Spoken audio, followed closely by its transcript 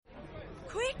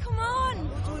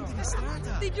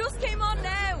They just came on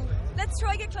now. Let's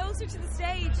try get closer to the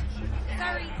stage.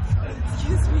 Sorry.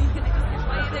 Excuse me. I just get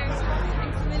by you there.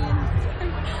 Thanks a million.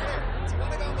 Do you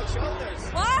want to go on my shoulders?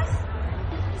 What?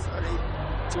 Sorry.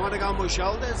 Do you want to go on my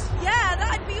shoulders? Yeah,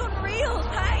 that'd be unreal.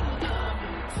 Thanks.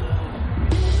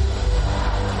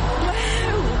 Wow.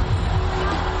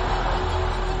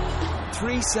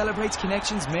 3 celebrates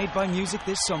connections made by music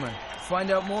this summer.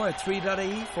 Find out more at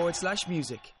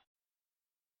 3.ie/music.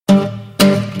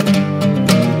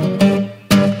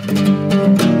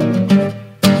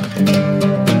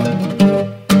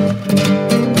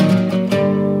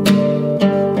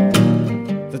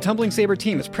 The Tumbling Saber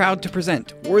team is proud to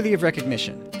present Worthy of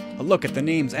Recognition, a look at the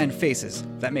names and faces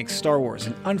that make Star Wars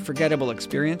an unforgettable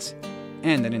experience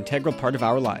and an integral part of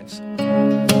our lives.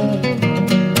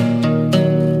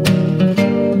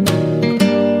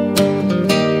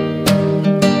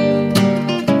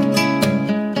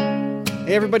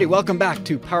 Hey everybody, welcome back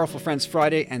to Powerful Friends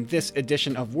Friday and this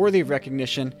edition of Worthy of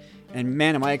Recognition. And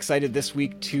man, am I excited this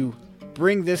week to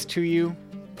bring this to you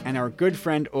and our good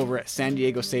friend over at San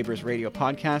Diego Sabres Radio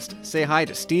Podcast. Say hi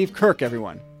to Steve Kirk,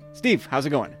 everyone. Steve, how's it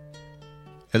going?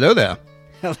 Hello there.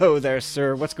 Hello there,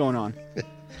 sir. What's going on?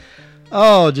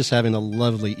 Oh, just having a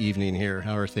lovely evening here.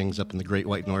 How are things up in the Great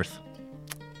White North?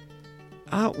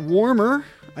 Warmer,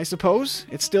 I suppose.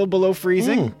 It's still below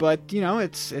freezing, but, you know,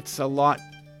 it's a lot...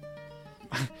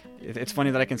 It's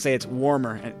funny that I can say it's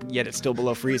warmer, and yet it's still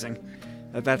below freezing.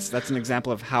 That's an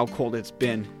example of how cold it's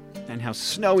been and how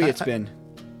snowy it's been.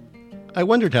 I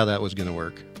wondered how that was going to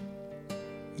work.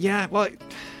 Yeah, well,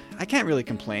 I can't really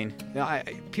complain.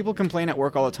 People complain at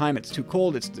work all the time. It's too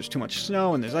cold, there's too much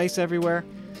snow, and there's ice everywhere.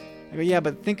 I go, yeah,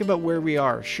 but think about where we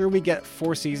are. Sure, we get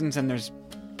 4 seasons, and there's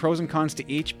pros and cons to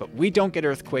each, but we don't get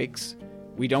earthquakes.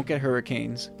 We don't get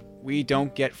hurricanes. We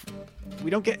don't get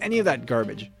any of that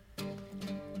garbage.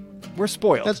 We're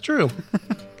spoiled. That's true.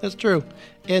 That's true.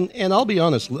 And I'll be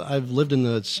honest, I've lived in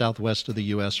the southwest of the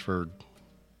U.S. for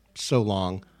so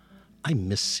long. I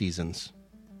miss seasons.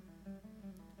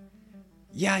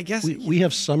 Yeah, I guess we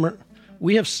have summer.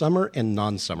 We have summer and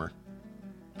non-summer.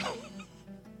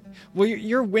 Well,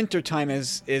 your winter time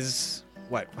is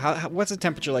what? What's the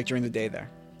temperature like during the day there?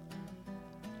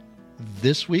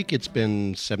 This week it's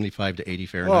been 75 to 80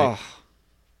 Fahrenheit.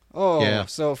 Oh, yeah.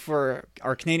 So for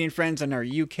our Canadian friends and our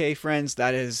UK friends,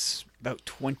 that is about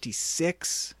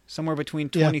 26, somewhere between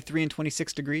 23 and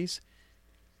 26 degrees.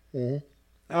 Mm-hmm.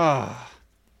 Oh,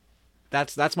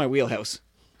 that's my wheelhouse.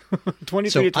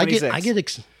 23 to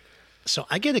 26. So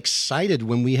I get excited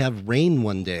when we have rain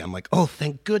one day. I'm like, oh,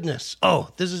 thank goodness. Oh,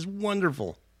 this is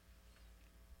wonderful.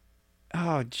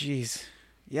 Oh, geez.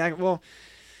 Yeah, well,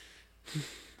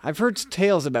 I've heard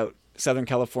tales about Southern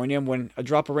California when a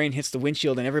drop of rain hits the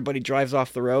windshield and everybody drives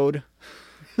off the road.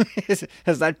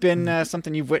 Has that been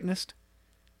something you've witnessed?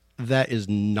 That is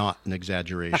not an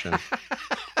exaggeration.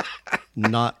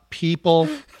 Not people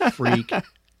freak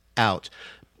out.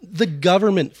 The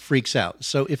government freaks out.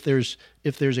 So if there's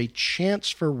a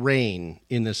chance for rain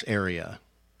in this area,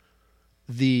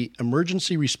 the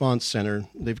Emergency Response Center,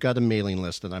 they've got a mailing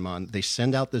list that I'm on. They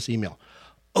send out this email.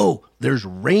 Oh, there's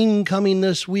rain coming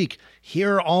this week.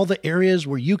 Here are all the areas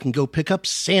where you can go pick up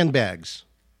sandbags.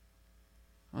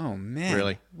 Oh man.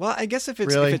 Really? Well, I guess if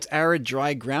it's arid,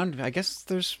 dry ground, I guess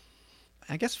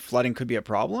flooding could be a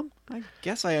problem. I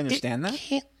guess I understand that.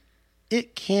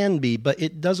 It can be, but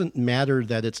it doesn't matter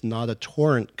that it's not a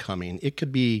torrent coming. It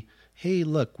could be, hey,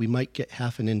 look, we might get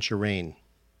half an inch of rain.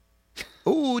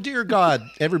 Oh, dear God.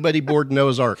 Everybody board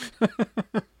Noah's Ark.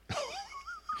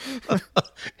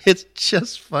 It's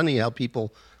just funny how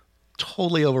people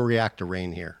totally overreact to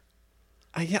rain here.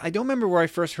 I don't remember where I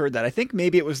first heard that. I think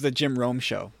maybe it was the Jim Rome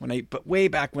show, but way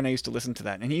back when I used to listen to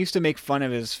that. And he used to make fun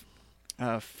of his,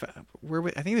 I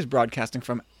think he was broadcasting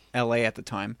from L.A. at the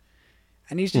time.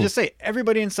 And he used to just say,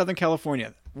 everybody in Southern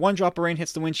California, one drop of rain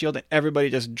hits the windshield and everybody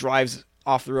just drives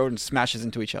off the road and smashes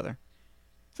into each other.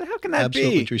 So how can that be?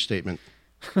 Absolutely true statement.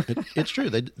 It's true.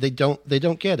 They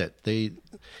don't get it.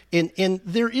 And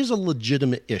there is a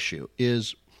legitimate issue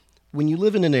is when you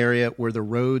live in an area where the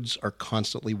roads are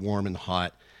constantly warm and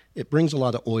hot, it brings a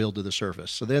lot of oil to the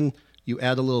surface. So then you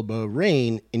add a little bit of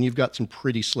rain and you've got some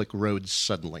pretty slick roads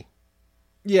suddenly.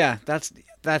 Yeah, that's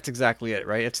exactly it,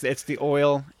 right? It's the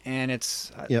oil and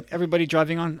it's everybody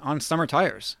driving on summer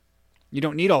tires. You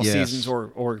don't need all seasons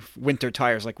or winter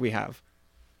tires like we have.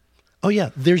 Oh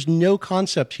yeah, there's no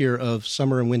concept here of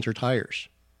summer and winter tires.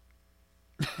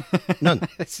 None.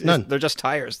 None. They're just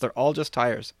tires. They're all just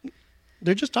tires.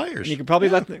 They're just tires. And you could probably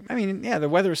let them, the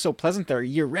weather is so pleasant there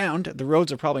year round. The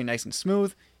roads are probably nice and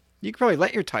smooth. You could probably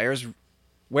let your tires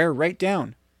wear right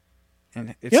down.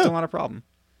 And it's still not a problem.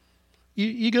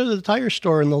 You go to the tire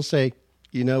store and they'll say,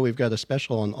 we've got a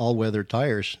special on all-weather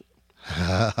tires.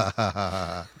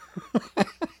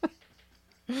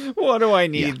 What do I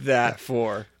need that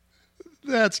for?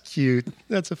 That's cute.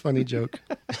 That's a funny joke.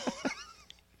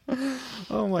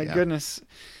 Oh my goodness.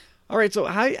 All right, so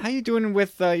how you doing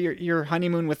with your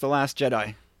honeymoon with The Last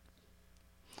Jedi?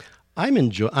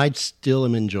 I still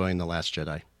am enjoying The Last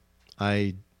Jedi.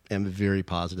 I am very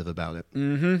positive about it.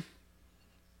 Mm-hmm.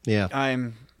 Yeah.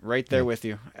 I'm right there with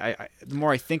you. The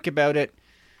more I think about it,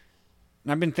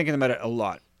 and I've been thinking about it a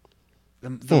lot,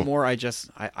 the more I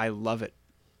love it.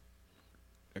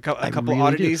 A couple really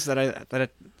oddities that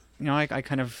I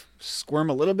kind of squirm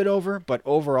a little bit over, but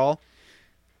overall,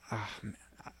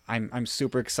 I'm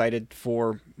super excited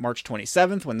for March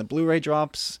 27th when the Blu-ray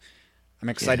drops. I'm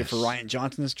excited for Rian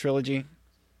Johnson's trilogy.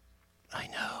 I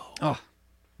know. Oh,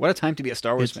 what a time to be a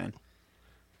Star Wars fan.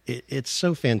 It's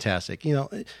so fantastic.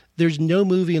 There's no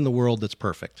movie in the world that's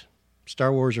perfect,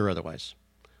 Star Wars or otherwise.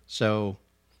 So,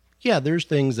 yeah, there's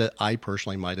things that I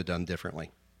personally might have done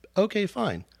differently. Okay,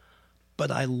 fine. But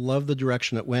I love the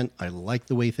direction it went. I like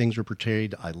the way things were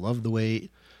portrayed. I love the way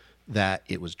that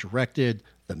it was directed.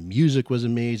 The music was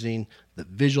amazing. The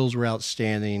visuals were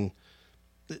outstanding.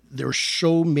 There were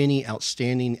so many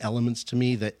outstanding elements to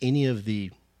me that any of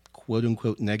the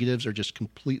quote-unquote negatives are just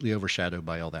completely overshadowed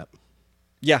by all that.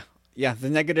 Yeah. The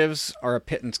negatives are a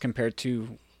pittance compared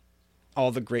to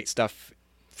all the great stuff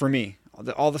for me.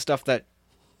 All the stuff that...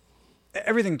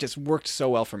 Everything just worked so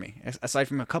well for me, aside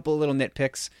from a couple of little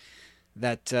nitpicks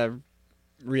that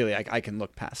really I can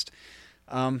look past.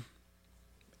 I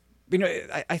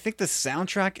think the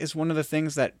soundtrack is one of the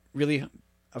things that really,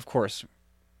 of course,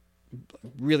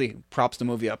 really props the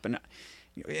movie up. And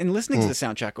in listening to the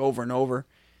soundtrack over and over,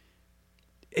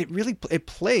 it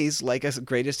plays like a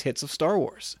greatest hits of Star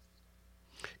Wars.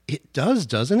 It does,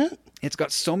 doesn't it? It's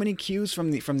got so many cues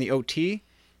from the OT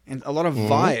and a lot of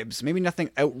vibes. Maybe nothing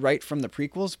outright from the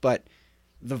prequels, but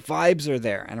the vibes are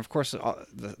there. And of course,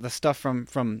 the stuff from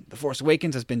The Force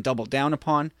Awakens has been doubled down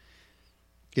upon.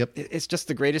 Yep. It's just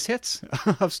the greatest hits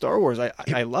of Star Wars.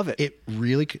 I love it. It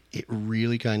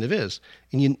really kind of is.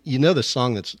 And you know the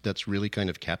song that's really kind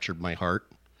of captured my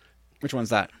heart? Which one's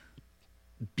that?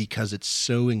 Because it's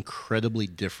so incredibly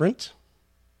different.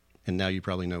 And now you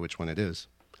probably know which one it is.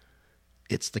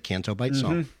 It's the Canto Bight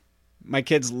song. My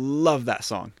kids love that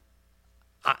song.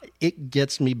 It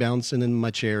gets me bouncing in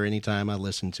my chair anytime I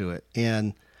listen to it.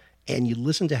 And you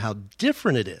listen to how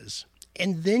different it is.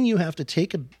 And then you have to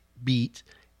take a beat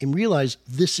and realize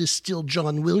this is still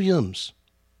John Williams.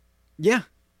 Yeah.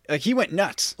 Like he went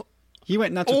nuts. With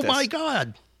this. Oh my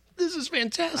God. This is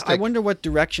fantastic. I wonder what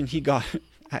direction he got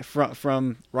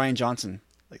from Rian Johnson.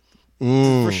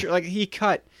 For sure. Like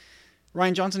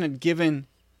Rian Johnson had given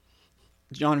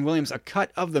John Williams a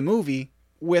cut of the movie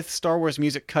with Star Wars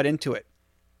music cut into it.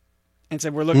 And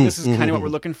said, this is kind of what we're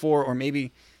looking for, or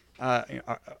maybe a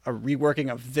reworking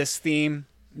of this theme,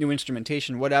 new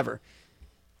instrumentation, whatever.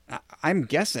 I'm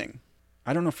guessing,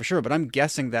 I don't know for sure, but I'm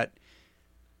guessing that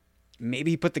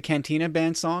maybe he put the Cantina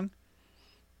Band song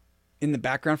in the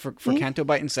background for Canto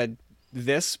Bight and said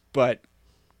this, but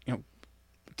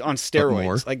on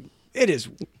steroids. Like it is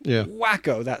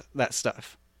wacko that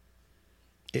stuff.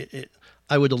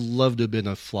 I would have loved to have been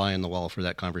a fly on the wall for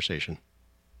that conversation.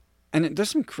 And there's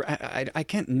some I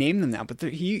can't name them now, but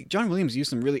John Williams used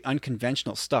some really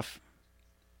unconventional stuff.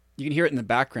 You can hear it in the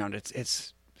background.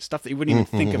 It's stuff that you wouldn't even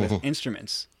think of as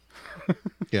instruments.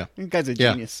 Yeah, the guy's a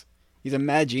genius. He's a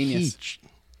mad genius.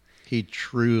 He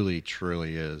truly,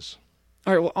 truly is.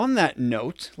 All right. Well, on that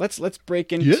note, let's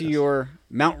break into your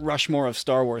Mount Rushmore of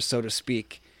Star Wars, so to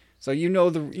speak. So you know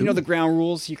the ground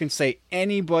rules. You can say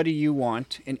anybody you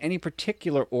want in any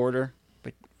particular order,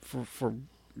 but for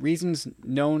reasons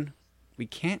known, we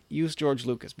can't use George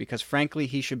Lucas because, frankly,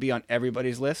 he should be on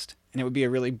everybody's list, and it would be a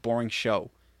really boring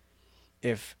show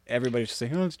if everybody was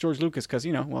saying, "Oh, it's George Lucas," because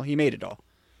he made it all.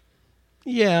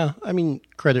 Yeah, I mean,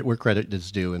 credit where credit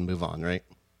is due, and move on, right?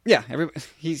 Yeah,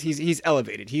 he's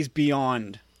elevated. He's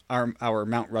beyond our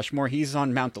Mount Rushmore. He's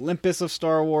on Mount Olympus of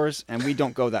Star Wars, and we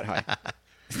don't go that high.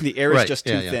 The air is just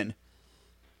too thin.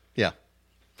 Yeah.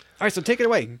 All right, so take it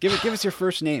away. Give us your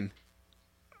first name.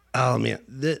 Oh man,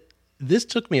 this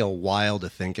took me a while to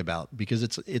think about because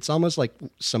it's almost like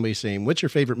somebody saying, "What's your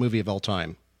favorite movie of all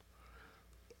time?"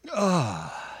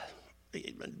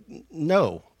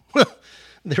 No,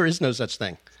 there is no such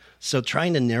thing. So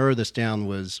trying to narrow this down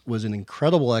was an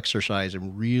incredible exercise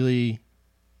and really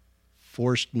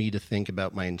forced me to think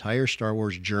about my entire Star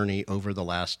Wars journey over the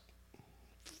last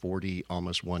 40,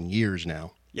 almost 1 years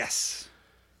now. Yes,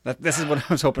 this is what I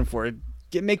was hoping for.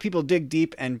 Make people dig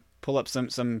deep and pull up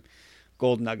some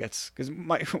gold nuggets. Because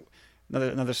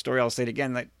another story, I'll say it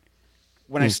again. Like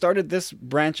when I started this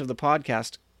branch of the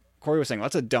podcast, Corey was saying, well,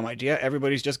 that's a dumb idea.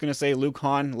 Everybody's just going to say Luke,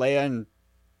 Han, Leia, and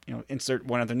insert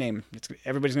one other name.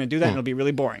 Everybody's going to do that, and it'll be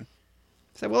really boring.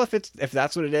 I said, well, if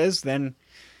that's what it is, then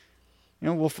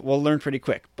we'll learn pretty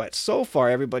quick. But so far,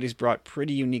 everybody's brought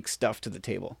pretty unique stuff to the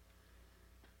table.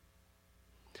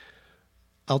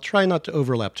 I'll try not to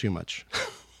overlap too much.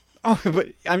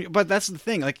 But that's the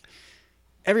thing. Like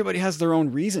everybody has their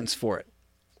own reasons for it,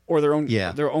 or their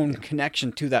own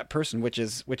connection to that person, which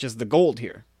is the gold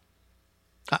here.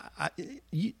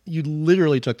 You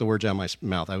literally took the words out of my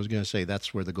mouth. I was going to say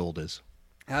that's where the gold is.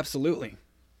 Absolutely.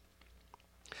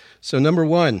 So number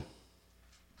one,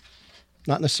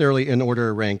 not necessarily in order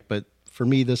of rank, but for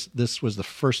me, this was the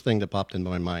first thing that popped into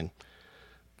my mind.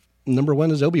 Number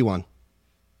one is Obi-Wan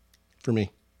for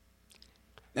me.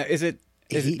 Now, is it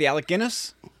the Alec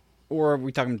Guinness, or are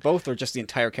we talking both, or just the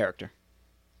entire character?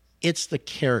 It's the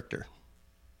character.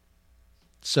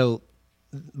 So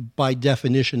by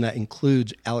definition, that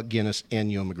includes Alec Guinness and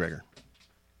Ewan McGregor.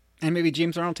 And maybe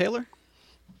James Arnold Taylor?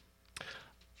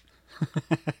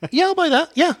 Yeah, I'll buy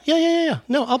that. Yeah.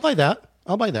 No, I'll buy that.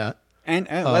 And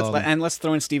let's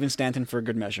throw in Stephen Stanton for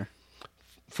good measure.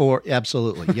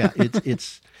 Absolutely, yeah.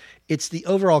 It's the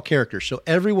overall character. So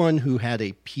everyone who had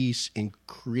a piece in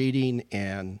creating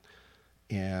and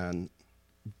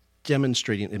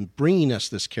demonstrating and bringing us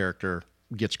this character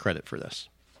gets credit for this.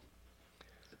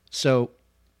 So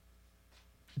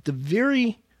the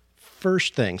very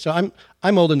first thing. So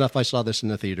I'm old enough. I saw this in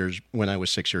the theaters when I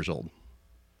was 6 years old,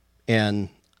 and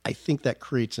I think that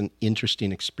creates an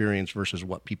interesting experience versus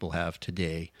what people have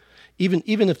today. Even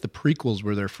if the prequels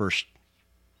were their first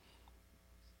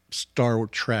Star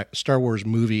Wars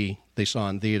movie they saw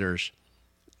in theaters,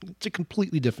 it's a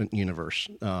completely different universe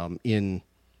in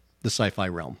the sci-fi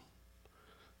realm.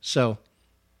 So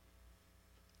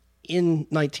in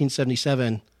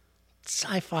 1977,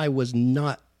 sci-fi was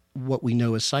not what we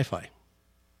know as sci-fi,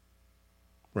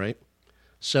 right?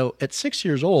 So at 6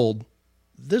 years old,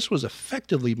 this was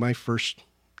effectively my first,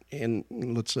 and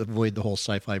let's avoid the whole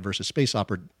sci-fi versus space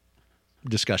opera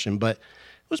discussion, but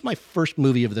it was my first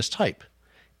movie of this type.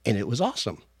 And it was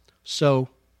awesome. So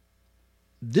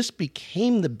this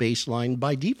became the baseline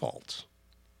by default.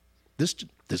 This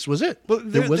was it. Well,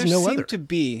 there was no other. There seemed to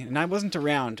be, and I wasn't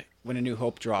around when A New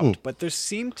Hope dropped, but there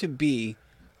seemed to be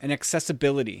an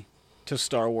accessibility to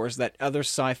Star Wars that other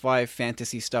sci-fi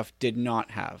fantasy stuff did not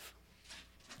have.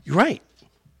 You're right.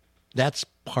 That's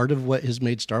part of what has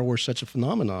made Star Wars such a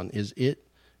phenomenon. Is it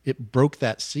broke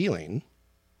that ceiling,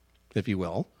 if you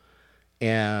will,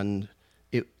 and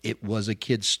It was a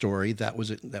kid's story that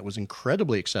was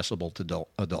incredibly accessible to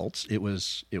adults. It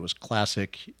was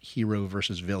classic hero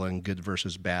versus villain, good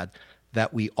versus bad,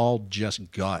 that we all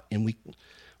just got and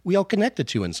we all connected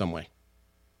to in some way.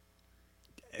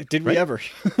 Did we ever?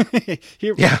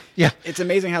 Yeah. It's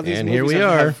amazing how these and movies here we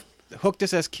are. have hooked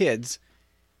us as kids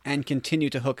and continue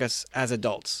to hook us as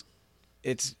adults.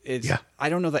 It's I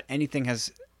don't know that anything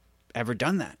has ever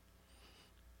done that.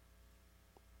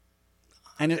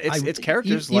 And it's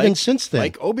characters even since then,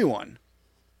 like Obi-Wan.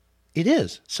 It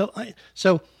is. So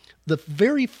the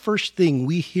very first thing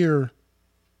we hear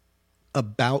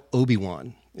about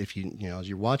Obi-Wan, if as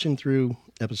you're watching through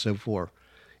episode 4,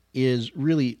 is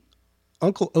really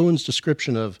Uncle Owen's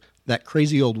description of that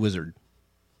crazy old wizard.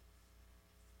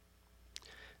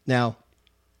 Now,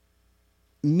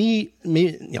 me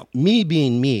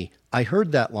being me, I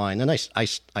heard that line, and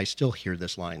I still hear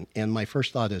this line, and my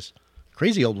first thought is,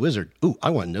 crazy old wizard. Ooh,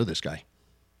 I want to know this guy.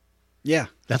 Yeah,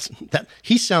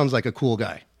 he sounds like a cool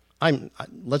guy.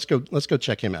 Let's go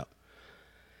check him out.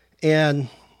 And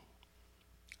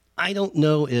I don't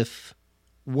know if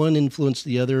one influenced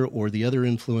the other or the other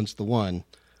influenced the one,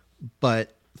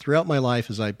 but throughout my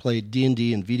life, as I played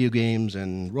D&D and video games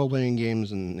and role-playing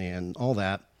games and all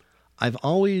that, I've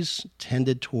always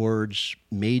tended towards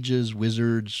mages,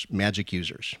 wizards, magic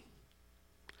users.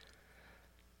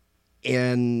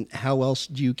 And how else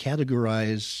do you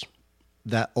categorize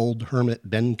that old hermit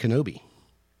Ben Kenobi?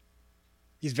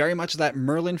 He's very much that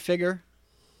Merlin figure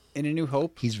in A New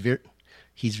Hope. He's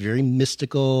very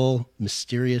mystical,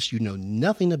 mysterious. You know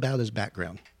nothing about his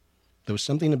background. There was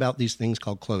something about these things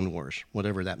called Clone Wars,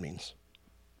 whatever that means.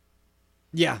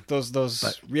 Yeah,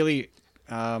 those really,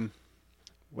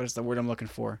 what is the word I'm looking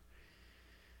for?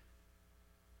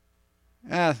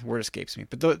 The word escapes me.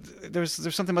 But there's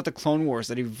something about the Clone Wars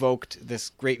that evoked this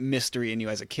great mystery in you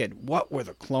as a kid. What were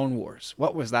the Clone Wars?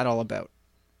 What was that all about?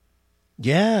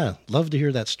 Yeah, love to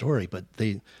hear that story. But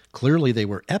they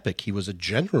were epic. He was a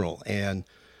general, and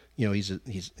he's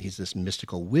this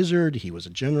mystical wizard. He was a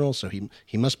general, so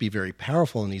he must be very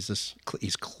powerful, and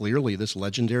he's clearly this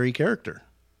legendary character.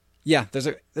 Yeah, there's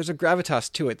a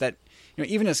gravitas to it that,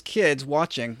 even as kids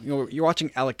watching, you're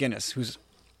watching Alec Guinness, who's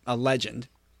a legend,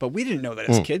 but we didn't know that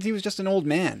as kids. He was just an old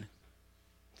man.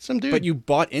 Some dude. But you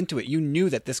bought into it. You knew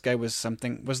that this guy was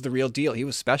the real deal. He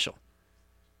was special.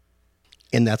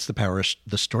 And that's the power of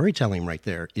the storytelling right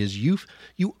there, is you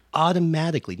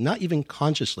automatically, not even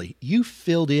consciously, you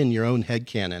filled in your own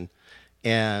headcanon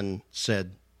and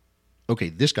said, okay,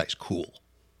 this guy's cool.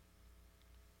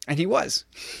 And he was.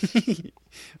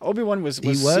 Obi-Wan was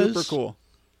super cool.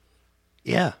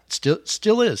 Yeah,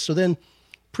 still is. So then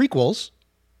prequels,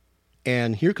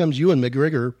 and here comes Ewan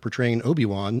McGregor portraying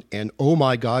Obi-Wan, and oh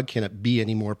my God, can it be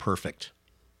any more perfect?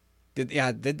 Did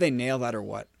they nail that or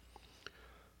what?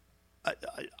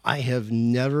 I have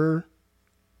never,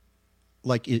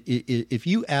 if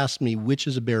you ask me which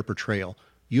is a better portrayal,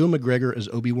 Ewan McGregor as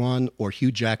Obi-Wan or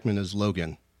Hugh Jackman as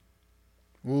Logan,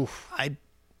 oof,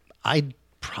 I'd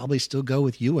probably still go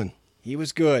with Ewan. He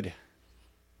was good.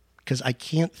 Because I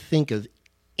can't think of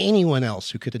anyone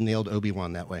else who could have nailed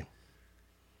Obi-Wan that way.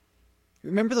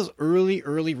 Remember those early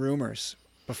rumors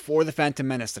before The Phantom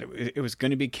Menace that it was going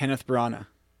to be Kenneth Branagh?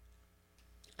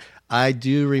 I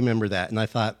do remember that, and I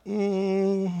thought,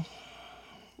 I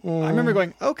remember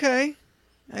going, okay,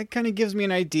 that kind of gives me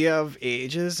an idea of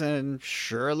ages, and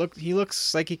sure, he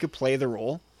looks like he could play the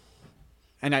role.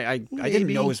 And I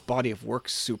didn't know his body of work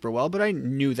super well, but I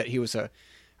knew that he was a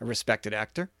respected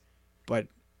actor. But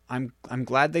I'm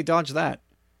glad they dodged that.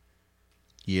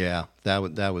 Yeah, that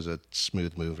was a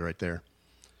smooth move right there.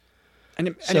 And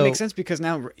it makes sense because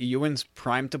now Ewan's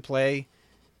primed to play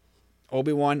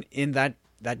Obi-Wan in that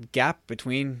gap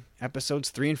between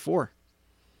episodes 3 and 4.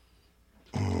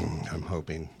 I'm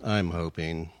hoping. I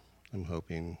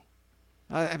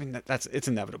mean, it's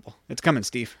inevitable. It's coming,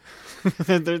 Steve.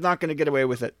 They're not going to get away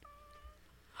with it.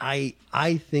 I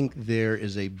think there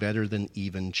is a better than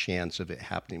even chance of it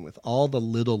happening with all the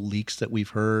little leaks that we've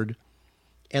heard.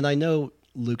 And I know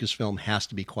Lucasfilm has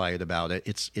to be quiet about it.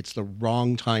 It's the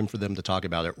wrong time for them to talk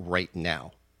about it right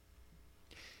now.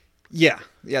 Yeah,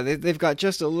 they've got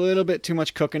just a little bit too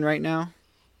much cooking right now.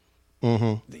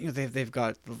 Mm-hmm. They've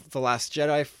got The Last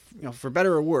Jedi, for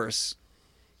better or worse.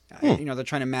 They're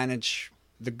trying to manage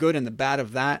the good and the bad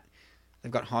of that.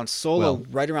 They've got Han Solo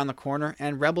right around the corner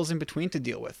and Rebels in between to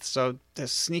deal with. So to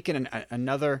sneak in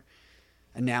another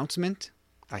announcement,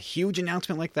 a huge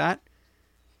announcement like that,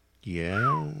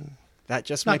 that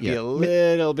just might be a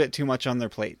little bit too much on their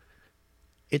plate.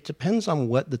 It depends on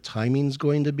what the timing's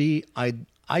going to be. I'd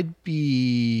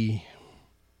be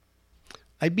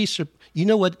you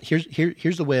know what?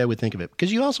 Here's the way I would think of it,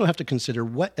 because you also have to consider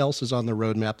what else is on the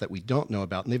roadmap that we don't know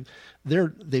about, and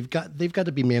they've got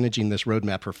to be managing this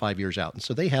roadmap for 5 years out, and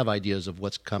so they have ideas of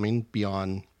what's coming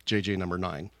beyond JJ number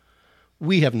 9.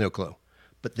 We have no clue,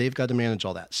 but they've got to manage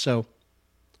all that. So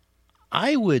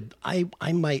I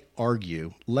might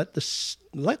argue let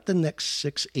the next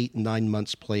 6, 8, 9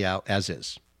 months play out as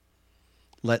is.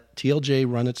 Let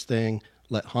TLJ run its thing.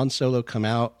 Let Han Solo come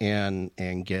out and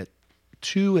get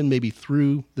to and maybe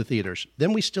through the theaters.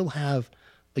 Then we still have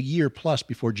a year plus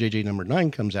before JJ number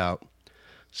 9 comes out.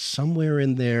 Somewhere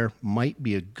in there might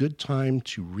be a good time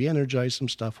to re-energize some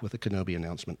stuff with a Kenobi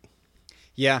announcement.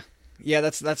 Yeah,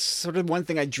 that's sort of one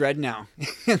thing I dread now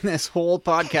in this whole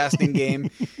podcasting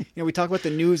game. We talk about the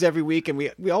news every week, and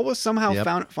we always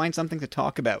somehow find something to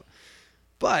talk about.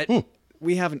 But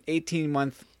we have an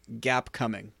 18-month gap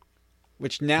coming,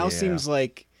 which now seems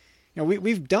like,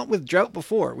 we've dealt with drought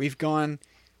before. We've gone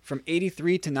from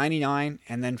 83 to 99,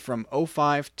 and then from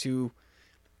 05 to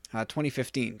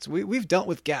 2015. So we've dealt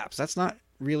with gaps. That's not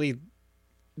really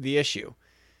the issue.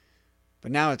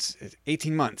 But now it's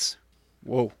 18 months.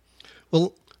 Whoa.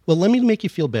 Well, let me make you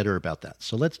feel better about that.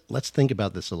 So let's think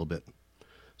about this a little bit.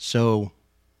 So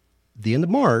the end of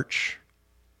March,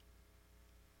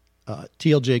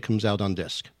 TLJ comes out on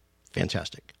disc.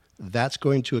 Fantastic. That's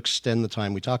going to extend the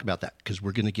time we talk about that, because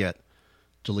we're going to get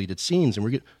deleted scenes, and we're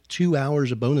getting 2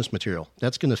 hours of bonus material.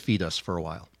 That's going to feed us for a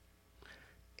while.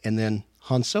 And then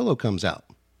Han Solo comes out.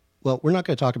 Well, we're not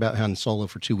going to talk about Han Solo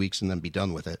for 2 weeks and then be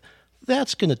done with it.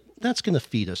 That's going to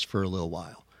feed us for a little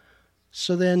while.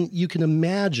 So then you can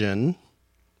imagine,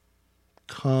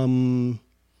 come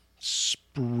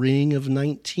spring of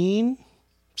 19,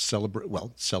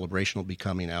 Celebration will be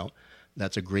coming out.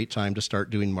 That's a great time to start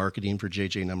doing marketing for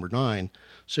JJ number 9.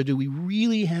 So do we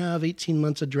really have 18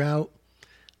 months of drought?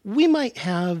 We might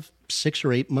have 6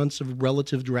 or 8 months of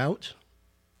relative drought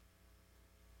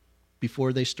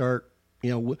before they start,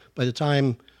 by the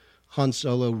time Han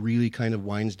Solo really kind of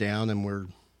winds down and we're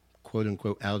quote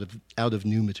unquote out of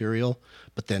new material,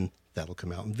 but then that'll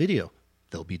come out in video.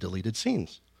 There'll be deleted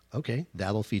scenes. Okay,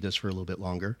 that'll feed us for a little bit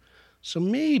longer. So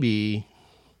maybe,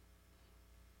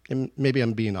 and maybe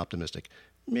I'm being optimistic,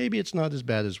 maybe it's not as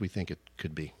bad as we think it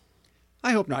could be.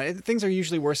 I hope not. Things are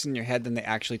usually worse in your head than they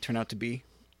actually turn out to be.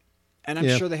 And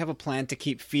I'm sure they have a plan to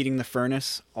keep feeding the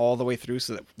furnace all the way through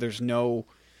so that there's no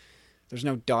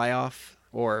die-off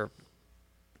or...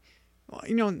 Well,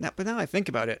 you know, but now I think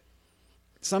about it,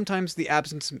 sometimes the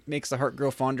absence makes the heart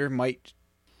grow fonder might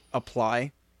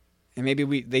apply. And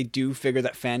maybe they do figure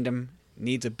that fandom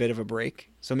needs a bit of a break.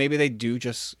 So maybe they do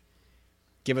just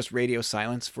give us radio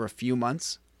silence for a few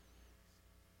months.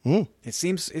 It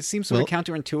seems sort of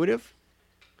counterintuitive.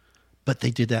 But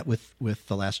they did that with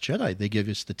The Last Jedi. They gave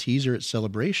us the teaser at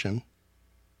Celebration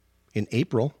in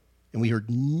April, and we heard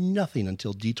nothing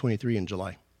until D23 in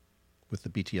July with the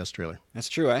BTS trailer. That's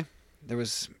true, eh? There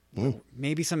was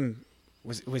maybe some...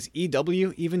 Was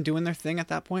EW even doing their thing at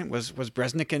that point? Was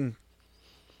Bresnikan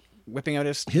whipping out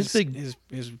his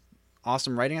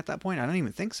awesome writing at that point? I don't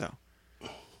even think so.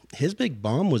 His big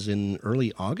bomb was in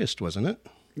early August, wasn't it?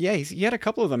 Yeah, he had a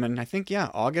couple of them, and I think,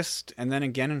 August, and then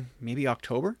again in maybe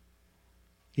October.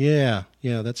 Yeah,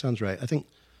 that sounds right. I think,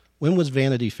 when was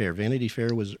Vanity Fair? Vanity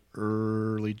Fair was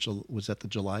was that the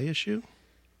July issue?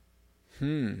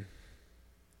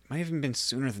 Might have even been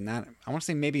sooner than that. I want to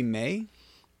say maybe May.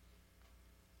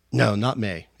 No, not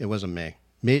May. It wasn't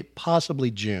May. Possibly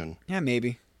June. Yeah,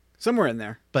 maybe. Somewhere in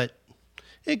there. But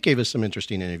it gave us some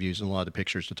interesting interviews and a lot of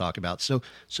pictures to talk about. So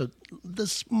the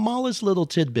smallest little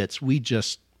tidbits, we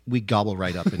gobble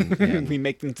right up and we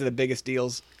make them to the biggest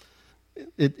deals.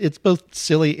 It's both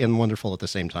silly and wonderful at the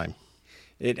same time.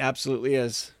 It absolutely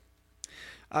is.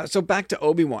 So back to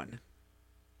Obi-Wan.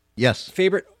 Yes.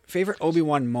 Favorite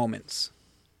Obi-Wan moments.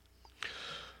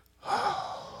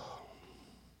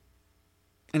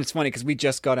 And it's funny because we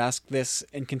just got asked this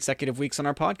in consecutive weeks on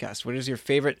our podcast. What is your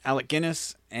favorite Alec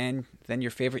Guinness and then your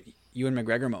favorite Ewan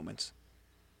McGregor moments?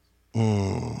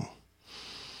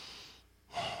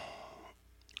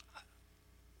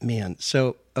 Man,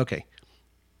 so, okay.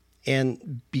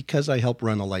 And because I help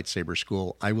run a lightsaber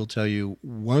school, I will tell you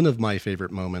one of my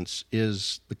favorite moments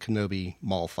is the Kenobi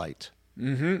Maul fight.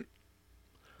 Mm-hmm.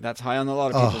 That's high on a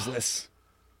lot of people's lists.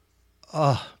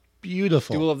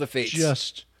 Beautiful. Duel of the Fates.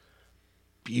 Just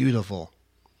beautiful.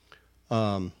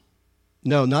 No,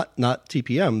 not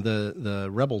TPM, the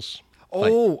Rebels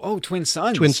fight. Oh, Twin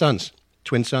Sons.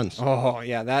 Twin Sons. Oh,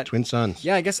 yeah, that. Twin Sons.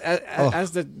 Yeah, I guess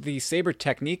as the saber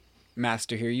technique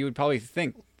master here, you would probably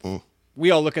think... We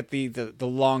all look at the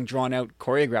long, drawn-out,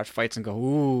 choreographed fights and go,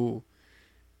 ooh.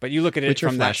 But you look at it Which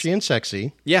from are flashy and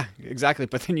sexy. Yeah, exactly.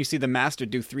 But then you see the master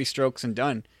do 3 strokes and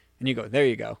done. And you go, there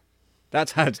you go.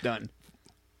 That's how it's done.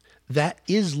 That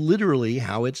is literally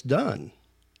how it's done.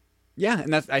 Yeah,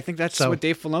 and I think that's what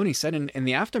Dave Filoni said in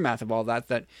the aftermath of all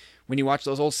that when you watch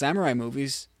those old samurai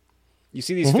movies, you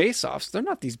see these face-offs. They're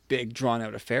not these big,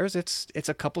 drawn-out affairs. It's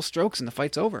a couple strokes and the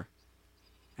fight's over.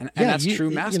 And that's true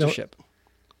mastership.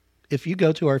 If you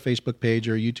go to our Facebook page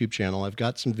or YouTube channel, I've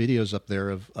got some videos up there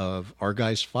of our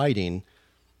guys fighting,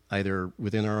 either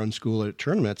within our own school or at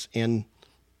tournaments. And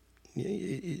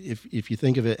if you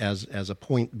think of it as a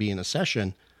point being a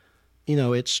session,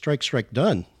 it's strike,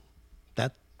 done.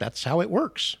 That's how it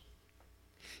works.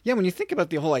 Yeah, when you think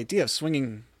about the whole idea of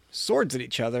swinging swords at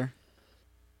each other,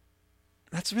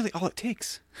 that's really all it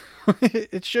takes.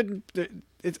 It shouldn't.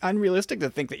 It's unrealistic to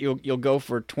think that you'll go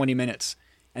for 20 minutes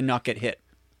and not get hit.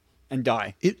 And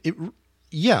die.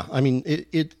 Yeah. I mean,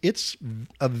 it's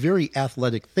a very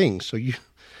athletic thing. So you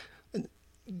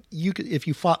could, if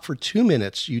you fought for 2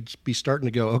 minutes, you'd be starting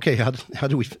to go, okay, how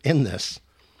do we end this?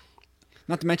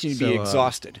 Not to mention you'd be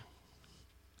exhausted.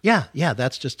 Yeah,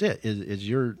 that's just it.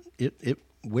 It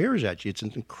wears at you. It's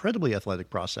an incredibly athletic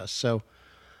process. So,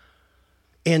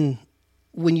 and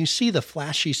when you see the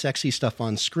flashy, sexy stuff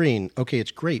on screen, okay,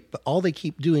 it's great, but all they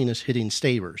keep doing is hitting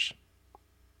sabers.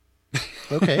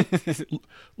 Okay.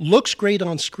 Looks great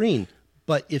on screen,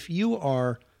 but if you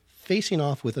are facing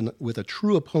off with a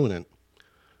true opponent,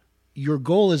 your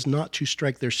goal is not to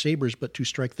strike their sabers, but to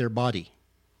strike their body.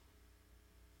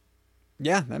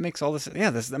 Yeah, that makes all this.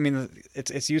 Yeah,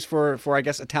 it's used for I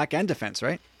guess attack and defense,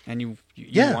 right? And you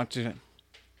want to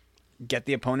get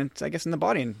the opponent, I guess, in the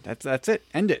body, and that's it.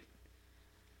 End it.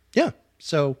 Yeah.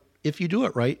 So if you do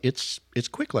it right, it's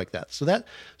quick like that.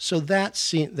 So that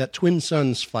scene, that Twin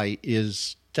Sons fight,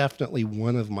 is definitely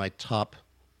one of my top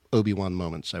Obi-Wan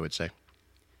moments, I would say.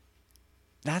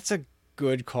 That's a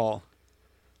good call.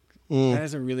 That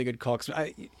is a really good call. 'Cause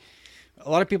a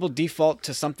lot of people default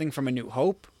to something from A New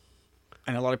Hope,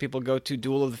 and a lot of people go to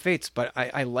Duel of the Fates. But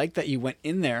I like that you went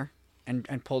in there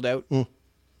and pulled out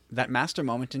that master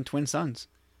moment in Twin Suns.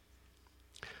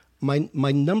 My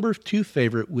number 2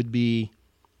 favorite would be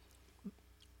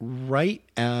right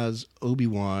as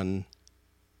Obi-Wan,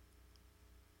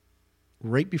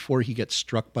 right before he gets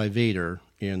struck by Vader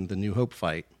in the New Hope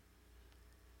fight,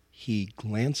 he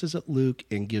glances at Luke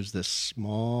and gives this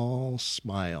small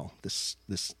smile, this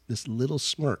little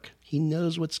smirk. He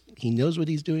knows what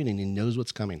he's doing, and he knows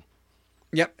what's coming.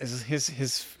 Yep,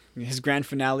 his grand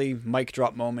finale mic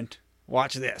drop moment.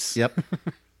 Watch this. Yep.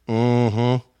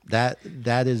 Mm-hmm.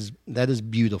 That is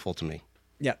beautiful to me.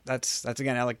 Yeah, that's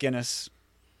again Alec Guinness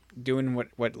doing what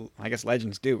I guess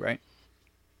legends do, right?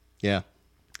 Yeah.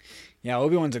 Yeah,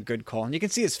 Obi-Wan's a good call, and you can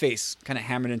see his face kind of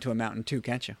hammered into a mountain too,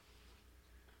 can't you?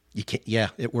 You can't. Yeah,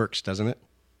 it works, doesn't it?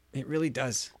 It really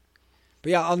does.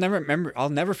 But yeah, I'll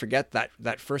never forget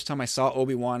that first time I saw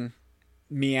Obi-Wan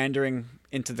meandering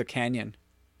into the canyon.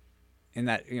 In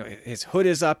that, his hood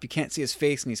is up, you can't see his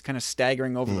face, and he's kind of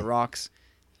staggering over the rocks,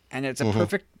 and it's a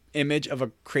perfect image of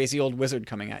a crazy old wizard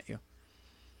coming at you.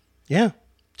 Yeah,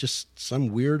 just some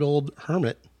weird old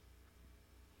hermit.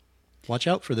 Watch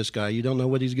out for this guy. You don't know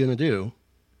what he's going to do.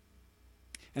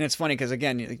 And it's funny because,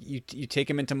 again, you take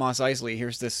him into Mos Eisley.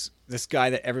 Here's this guy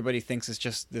that everybody thinks is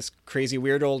just this crazy,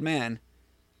 weird old man.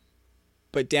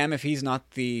 But damn if he's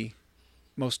not the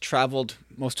most traveled,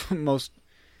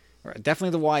 or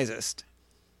definitely the wisest,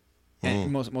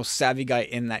 and most savvy guy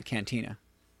in that cantina.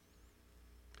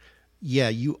 Yeah,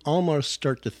 you almost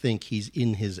start to think he's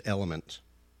in his element.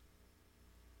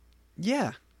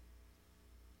 Yeah.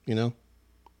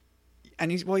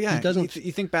 And he's, well, yeah, he doesn't...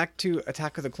 you think back to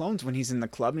Attack of the Clones when he's in the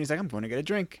club and he's like, I'm going to get a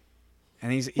drink.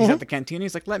 And he's at the cantina.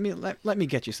 He's like, let me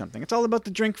get you something. It's all about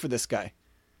the drink for this guy.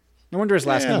 No wonder his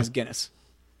last name is Guinness.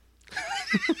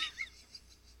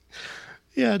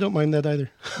 Yeah, I don't mind that either.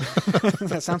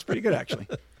 That sounds pretty good, actually.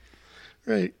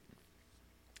 Right.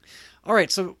 All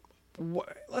right, so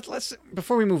let's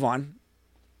before we move on,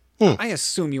 I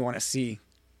assume you want to see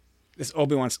this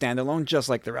Obi-Wan standalone just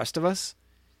like the rest of us.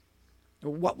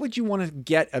 What would you want to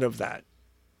get out of that?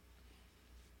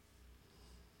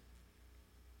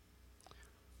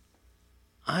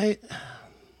 I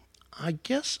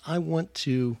guess I want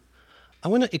to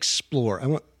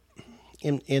explore.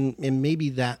 And maybe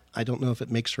that, I don't know if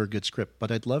it makes for a good script,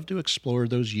 but I'd love to explore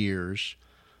those years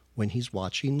when he's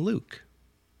watching Luke.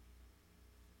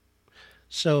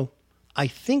 So I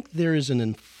think there is an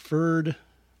inferred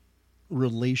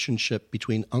relationship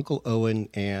between Uncle Owen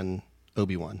and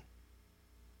Obi-Wan.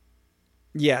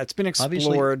 Yeah, it's been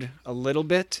explored a little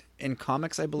bit in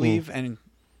comics, I believe, and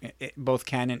both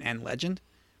canon and legend.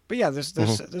 But yeah, there's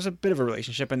a bit of a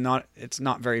relationship, and it's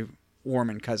not very warm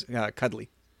and cuddly.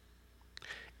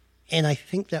 And I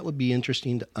think that would be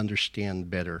interesting to understand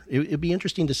better. It'd be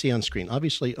interesting to see on screen.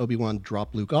 Obviously, Obi-Wan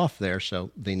dropped Luke off there,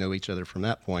 so they know each other from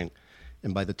that point.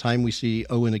 And by the time we see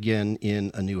Owen again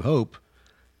in A New Hope,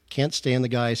 can't stand the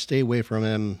guy, stay away from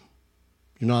him.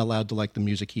 You're not allowed to like the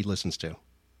music he listens to.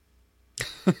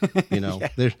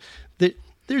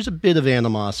 There's a bit of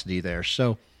animosity there.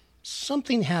 So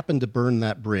something happened to burn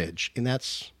that bridge, and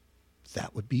that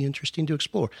would be interesting to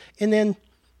explore. And then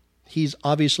he's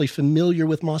obviously familiar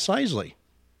with Mos Eisley.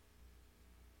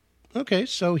 Okay,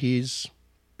 so he's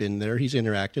been there, he's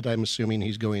interacted. I'm assuming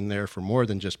he's going there for more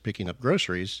than just picking up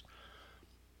groceries.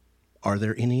 Are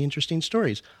there any interesting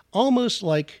stories? Almost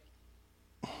like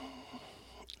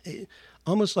a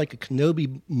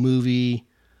Kenobi movie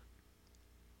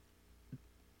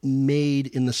made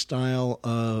in the style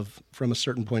of From a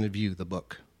Certain Point of View, the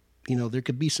book. There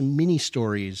could be some mini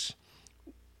stories,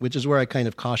 which is where I kind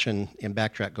of caution and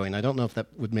backtrack going, I don't know if that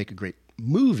would make a great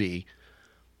movie,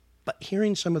 but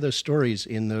hearing some of those stories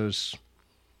in those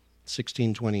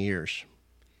 16, 20 years.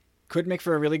 Could make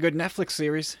for a really good Netflix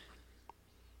series.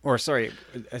 Or, sorry,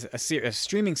 a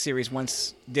streaming series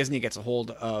once Disney gets a hold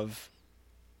of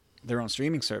their own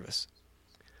streaming service.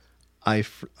 I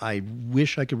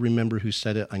wish I could remember who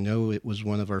said it. I know it was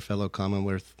one of our fellow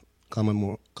Commonwealth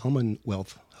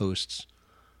hosts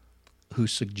who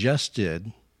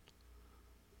suggested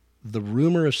the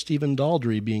rumor of Stephen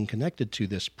Daldry being connected to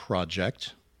this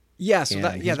project. Yeah, so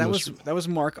that was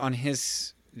Mark on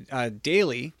his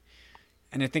daily,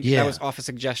 and I think that was off a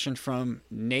suggestion from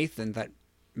Nathan that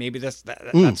maybe that's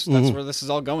where this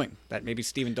is all going. That maybe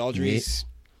Stephen Daldry's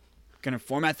going to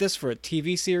format this for a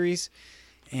TV series.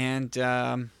 And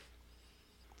that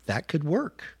could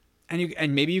work.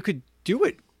 And maybe you could do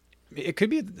it. It could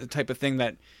be the type of thing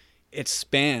that it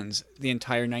spans the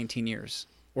entire 19 years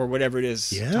or whatever it is,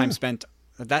 time spent.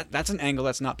 That's an angle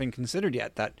that's not been considered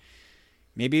yet. That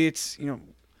maybe it's,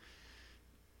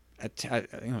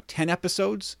 10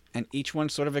 episodes, and each one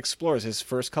sort of explores his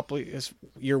first couple, his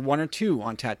year 1 or 2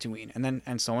 on Tatooine,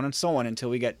 and so on until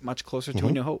we get much closer to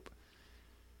A New Hope.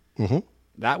 Mm-hmm.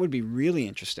 That would be really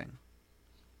interesting.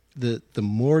 The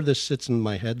more this sits in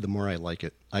my head, the more I like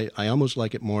it. I almost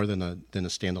like it more than a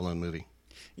standalone movie.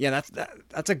 Yeah,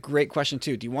 that's a great question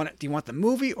too. Do you want the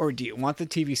movie or do you want the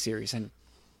TV series? And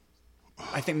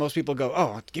I think most people go,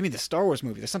 "Oh, give me the Star Wars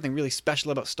movie." There's something really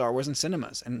special about Star Wars in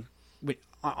cinemas. And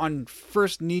on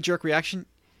first knee-jerk reaction,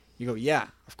 you go, "Yeah,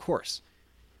 of course."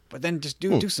 But then just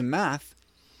do some math.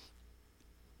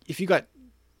 If you got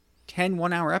 10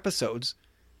 one-hour episodes,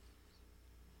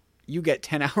 you get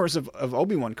 10 hours of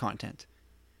Obi-Wan content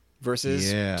versus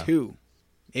 2,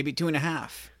 maybe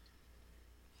 2.5.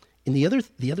 And the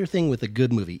other thing with a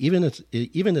good movie, even if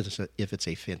it's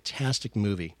a fantastic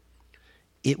movie,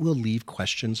 it will leave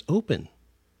questions open.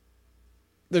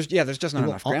 There's just not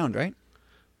enough ground, right?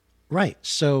 Right.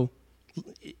 So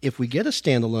if we get a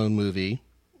standalone movie,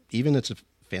 even if it's a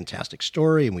fantastic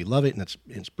story and we love it and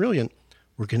it's brilliant,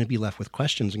 we're going to be left with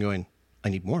questions and going, I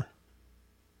need more.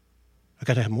 I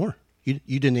got to have more.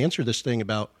 You didn't answer this thing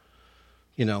about,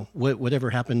 whatever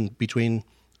happened between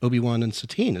Obi-Wan and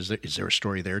Satine. Is there a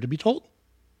story there to be told?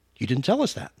 You didn't tell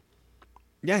us that.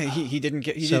 Yeah, he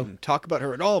didn't talk about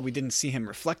her at all. We didn't see him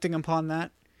reflecting upon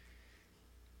that.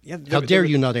 Yeah, how dare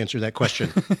you not answer that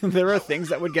question? There are things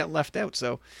that would get left out.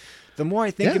 So the more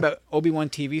I think about Obi-Wan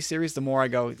TV series, the more I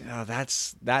go, oh,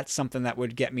 that's something that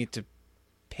would get me to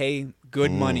pay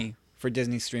good money for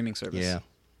Disney's streaming service.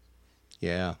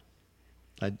 Yeah.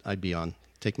 I'd be on.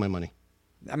 Take my money.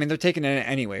 I mean, they're taking it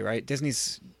anyway, right?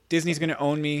 Disney's going to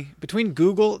own me. Between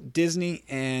Google, Disney,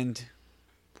 and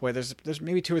there's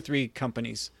maybe 2 or 3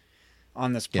 companies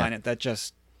on this planet that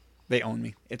just they own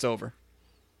me. It's over.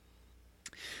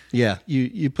 Yeah,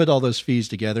 you put all those fees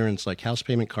together, and it's like house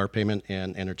payment, car payment,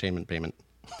 and entertainment payment.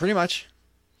 Pretty much.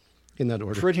 In that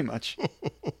order. Pretty much.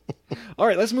 All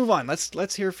right, let's move on.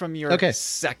 Let's hear from your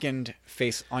second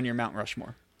face on your Mount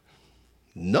Rushmore.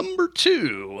 Number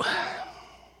 2.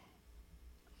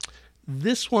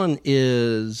 This one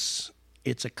it's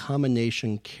a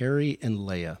combination Carrie and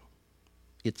Leia.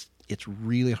 It's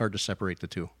really hard to separate the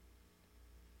two.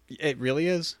 It really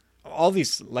is. All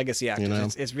these legacy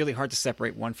actors, it's really hard to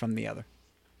separate one from the other.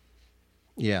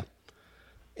 Yeah.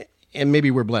 And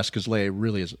maybe we're blessed because Leia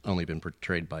really has only been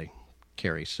portrayed by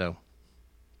Carrie, so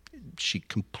she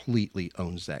completely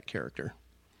owns that character.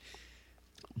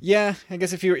 Yeah, I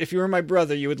guess if you were my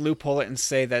brother, you would loophole it and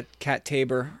say that Kat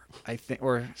Tabor, I think,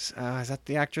 or is that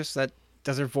the actress that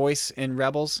does her voice in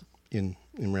Rebels? In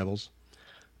Rebels.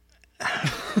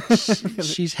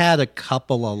 She's had a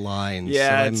couple of lines.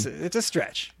 Yeah, so it's a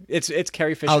stretch. It's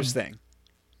Carrie Fisher's thing.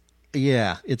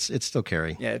 Yeah, it's still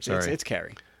Carrie. Yeah, it's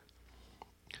Carrie.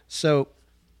 So,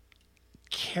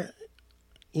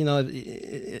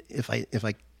 if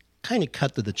I kind of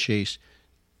cut to the chase,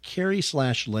 Carrie /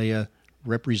 Leia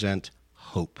represent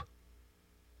hope.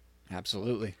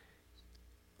 Absolutely.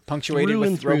 Punctuated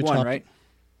with Rogue One, right?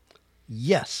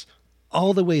 Yes,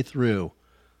 all the way through.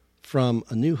 From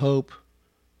A New Hope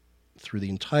through the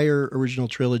entire original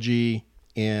trilogy,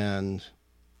 and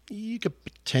you could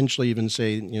potentially even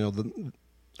say,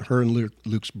 her and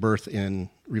Luke's birth in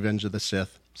Revenge of the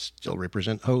Sith still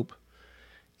represent hope,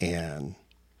 and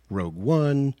Rogue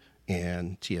One,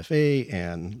 and TFA,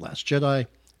 and Last Jedi.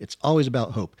 It's always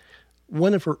about hope.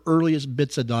 One of her earliest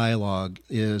bits of dialogue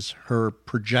is her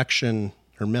projection,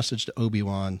 her message to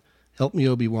Obi-Wan, "Help me,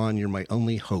 Obi-Wan, you're my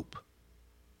only hope."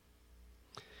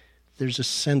 There's a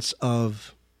sense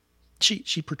of,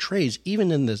 she portrays,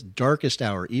 even in this darkest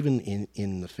hour, even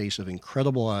in the face of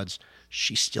incredible odds,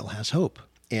 she still has hope.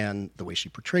 And the way she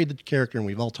portrayed the character, and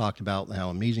we've all talked about how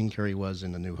amazing Carrie was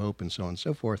in A New Hope and so on and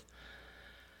so forth,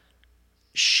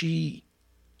 she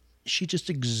just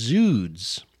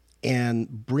exudes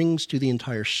and brings to the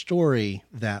entire story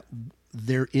that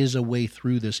there is a way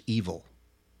through this evil.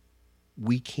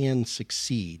 We can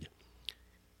succeed.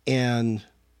 And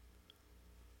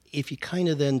if you kind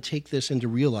of then take this into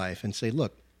real life and say,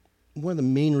 look, one of the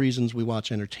main reasons we watch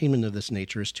entertainment of this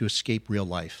nature is to escape real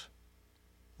life,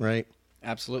 right?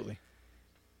 Absolutely.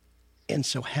 And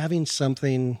so having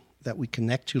something that we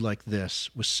connect to like this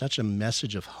with such a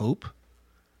message of hope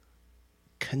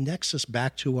connects us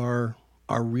back to our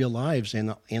real lives and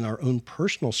our own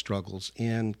personal struggles,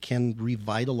 and can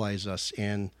revitalize us.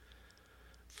 And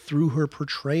through her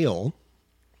portrayal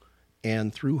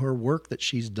and through her work that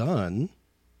she's done,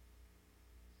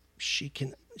 she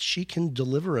can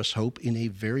deliver us hope in a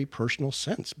very personal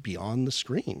sense beyond the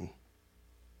screen.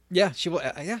 Yeah, she will.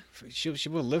 She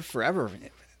will live forever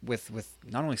with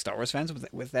not only Star Wars fans,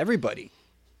 with everybody.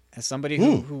 as somebody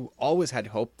who always had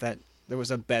hope that there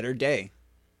was a better day.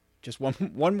 Just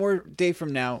one more day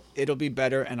from now, it'll be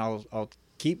better, and I'll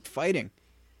keep fighting.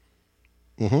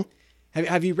 Mm-hmm.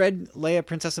 Have you read Leia,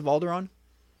 Princess of Alderaan?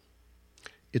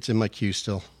 It's in my queue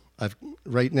still.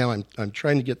 Right now I'm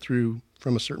trying to get through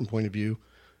from a certain point of view,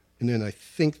 and then I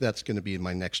think that's going to be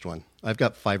my next one. I've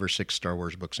got 5 or 6 Star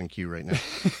Wars books in queue right now.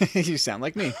 You sound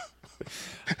like me.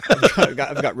 I've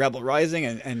got Rebel Rising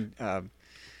and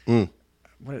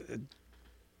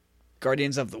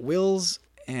Guardians of the Whills,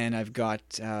 and I've got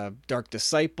Dark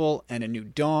Disciple and A New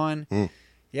Dawn.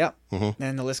 Yep. Mm-hmm.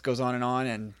 And the list goes on,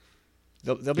 and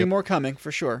there'll be more coming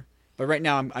for sure. But right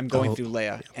now I'm going through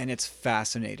Leia, and it's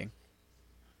fascinating.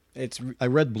 I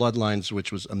read Bloodlines,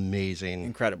 which was amazing,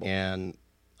 incredible, and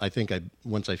I think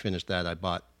once I finished that, I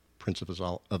bought Princess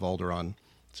of Alderaan.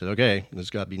 Said, okay, this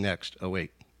got to be next. Oh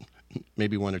wait,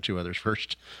 maybe 1 or 2 others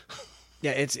first.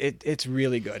 Yeah, it's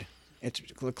really good.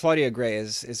 Claudia Gray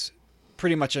is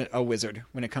pretty much a wizard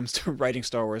when it comes to writing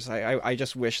Star Wars. I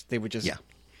just wish they would just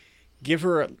give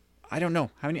her I don't know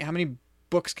how many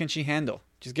books can she handle.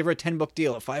 Just give her a 10-book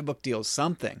deal, a 5-book deal,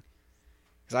 something.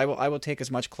 Because I will take as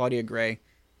much Claudia Gray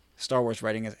Star Wars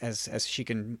writing as she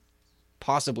can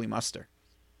possibly muster.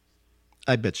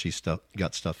 I bet she's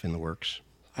got stuff in the works.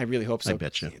 I really hope so. I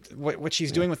bet you. What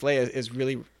she's doing with Leia is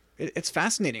really, it's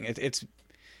fascinating. It's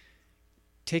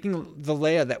taking the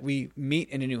Leia that we meet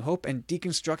in A New Hope and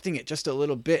deconstructing it just a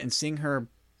little bit and seeing her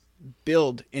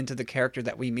build into the character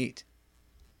that we meet.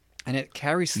 And it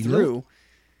carries through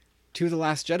to The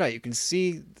Last Jedi. You can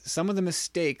see some of the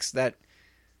mistakes that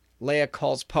Leia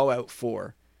calls Poe out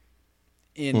for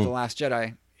in The Last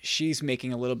Jedi. She's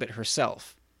making a little bit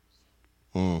herself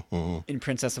in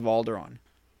Princess of Alderaan.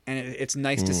 And it's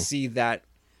nice to see that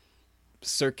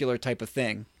circular type of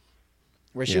thing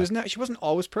where she wasn't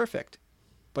always perfect,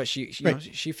 but she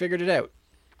figured it out.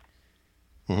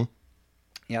 Mm-hmm.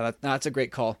 Yeah, that's a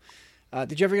great call.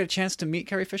 Did you ever get a chance to meet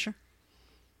Carrie Fisher?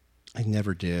 I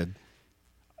never did.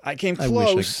 I came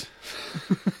close.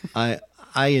 I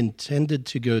intended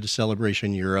to go to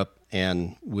Celebration Europe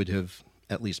and would have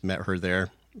at least met her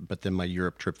there, but then my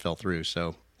Europe trip fell through.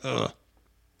 So,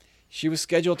 she was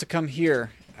scheduled to come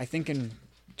here, I think in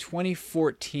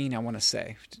 2014, I want to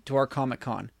say, to our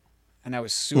Comic-Con, and I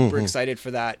was super excited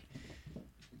for that.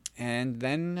 And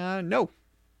then no,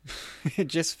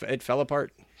 it fell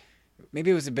apart.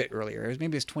 Maybe it was a bit earlier. Maybe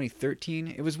it was 2013.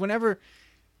 It was whenever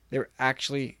they were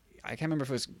actually, I can't remember if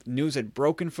it was news had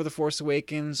broken for The Force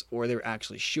Awakens or they were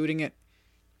actually shooting it.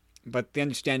 But the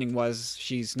understanding was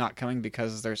she's not coming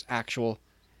because there's actual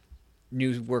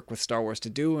new work with Star Wars to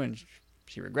do, and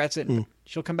she regrets it, and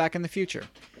she'll come back in the future.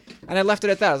 And I left it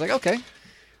at that. I was like, okay,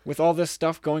 with all this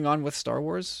stuff going on with Star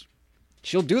Wars,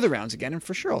 she'll do the rounds again, and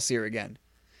for sure I'll see her again.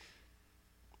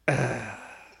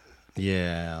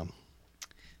 Yeah.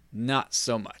 Not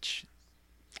so much.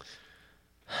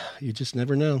 You just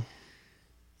never know.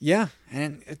 Yeah,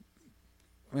 and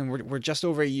we're just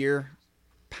over a year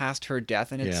past her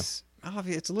death, and it's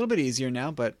a little bit easier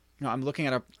now. But I'm looking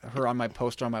at her on my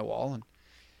poster on my wall, and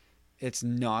it's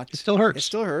not. It still hurts. It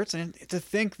still hurts, and to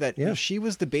think that she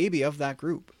was the baby of that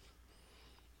group.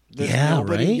 There's yeah,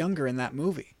 nobody right? younger in that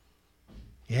movie.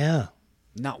 Yeah,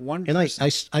 not one. And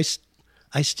person.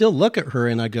 I still look at her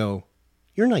and I go,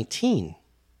 "You're 19."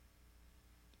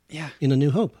 Yeah. In A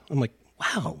New Hope, I'm like,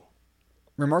 wow.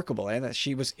 Remarkable, that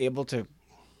she was able to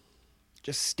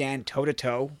just stand toe to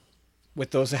toe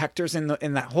with those actors throughout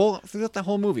that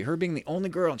whole movie. Her being the only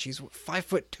girl, and she's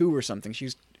 5'2" or something.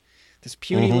 She's this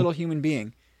puny little human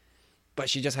being, but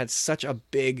she just had such a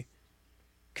big,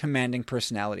 commanding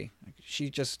personality. She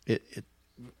just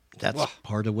that's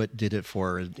part of what did it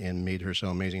for her and made her so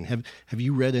amazing. Have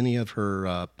you read any of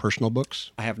her personal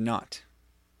books? I have not.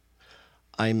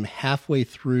 I'm halfway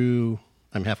through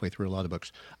a lot of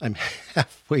books. I'm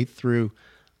halfway through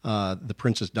The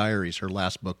Princess Diaries, her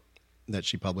last book that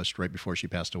she published right before she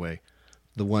passed away.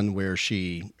 The one where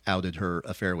she outed her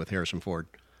affair with Harrison Ford.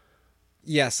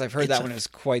 Yes, I've heard that one is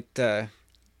quite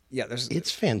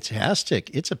it's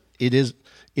fantastic. It is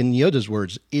in Yoda's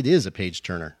words, it is a page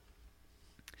turner.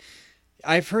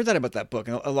 I've heard that about that book.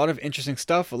 A lot of interesting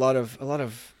stuff, a lot of I don't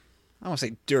want to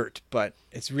say dirt, but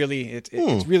it's really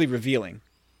really revealing.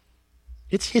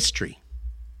 It's history.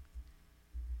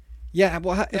 Yeah,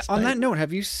 well, on that note,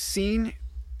 have you seen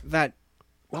that?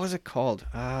 What was it called?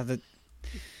 The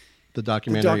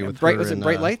documentary with Bright, her. was it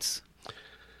Bright Lights?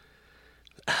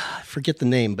 I forget the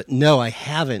name, but no, I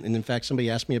haven't. And in fact, somebody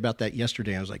asked me about that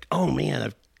yesterday. I was like, oh man,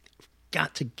 I've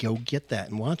got to go get that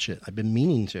and watch it. I've been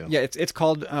meaning to. Yeah, it's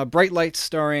called Bright Lights,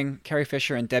 starring Carrie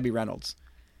Fisher and Debbie Reynolds.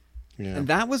 Yeah. And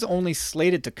that was only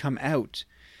slated to come out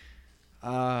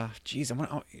Geez,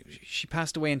 she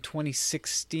passed away in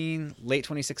 2016, late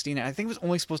 2016. I think it was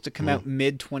only supposed to come out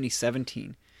mid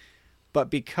 2017. But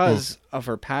because of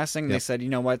her passing, they said, you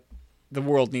know what? The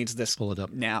world needs this Pull it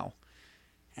up now.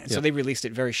 And so they released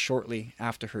it very shortly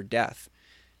after her death.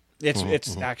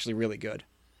 It's actually really good.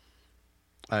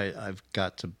 I've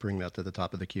got to bring that to the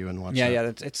top of the queue and watch that.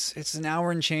 Yeah, it's an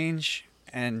hour and change,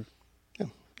 and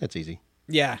That's easy.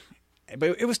 yeah,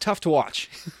 but it was tough to watch.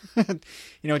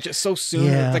 Just so soon.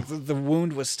 Yeah. Like the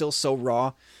wound was still so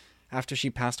raw after she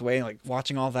passed away. Like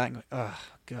watching all that, and going, oh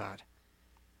God.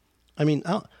 I mean,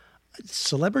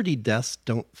 celebrity deaths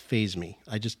don't faze me.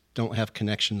 I just don't have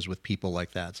connections with people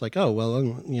like that. It's like, oh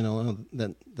well,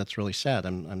 that's really sad.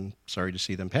 I'm sorry to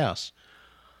see them pass.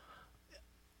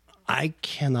 I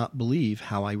cannot believe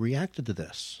how I reacted to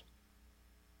this.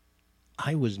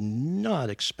 I was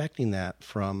not expecting that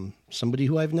from somebody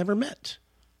who I've never met,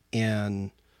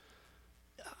 and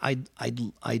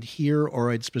I'd hear or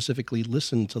I'd specifically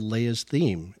listen to Leia's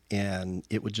theme, and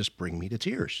it would just bring me to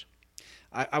tears.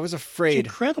 I was afraid. It's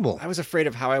incredible. I was afraid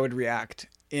of how I would react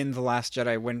in The Last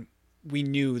Jedi when we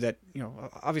knew that,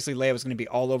 obviously Leia was going to be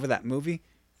all over that movie,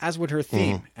 as would her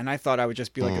theme. And I thought I would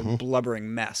just be like a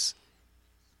blubbering mess.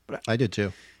 But I did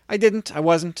too. I didn't. I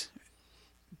wasn't.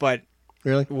 But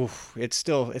Really? oof, it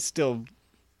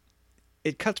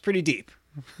cuts pretty deep.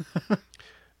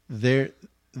 There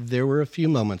were a few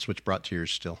moments which brought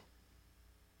tears still.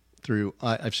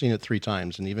 I've seen it 3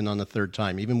 times, and even on the 3rd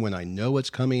time, even when I know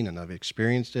what's coming and I've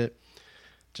experienced it,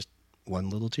 just one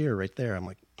little tear right there. I'm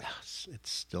like, it's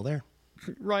still there.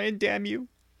 Ryan, damn you.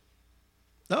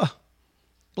 Oh,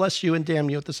 bless you and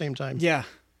damn you at the same time. Yeah.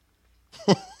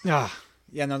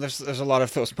 Yeah, no, there's a lot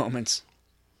of those moments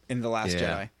in The Last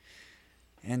Jedi.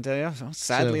 And so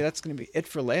sadly, that's going to be it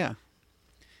for Leia.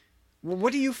 Well,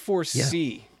 what do you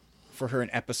foresee for her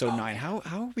in Episode 9? How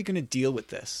are we going to deal with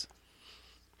this?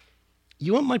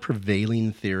 You want my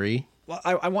prevailing theory? Well,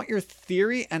 I want your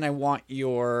theory, and I want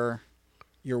your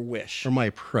wish. Or my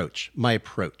approach. My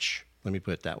approach. Let me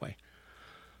put it that way.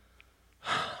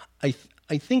 I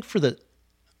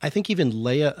think even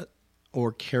Leia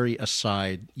or Carrie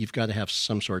aside, you've got to have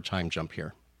some sort of time jump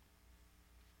here.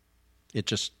 It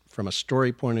just, from a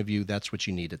story point of view, that's what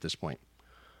you need at this point.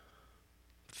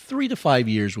 3 to 5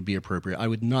 years would be appropriate. I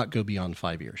would not go beyond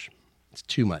 5 years. It's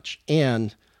too much.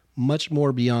 And much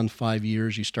more beyond 5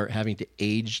 years, you start having to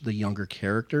age the younger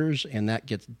characters, and that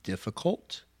gets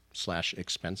difficult /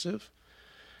 expensive.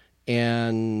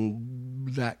 And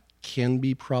that can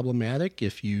be problematic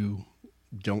if you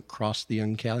don't cross the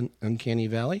uncanny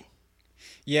valley.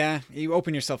 Yeah, you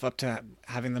open yourself up to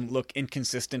having them look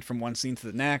inconsistent from one scene to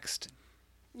the next.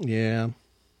 Yeah.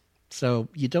 So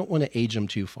you don't want to age them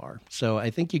too far. So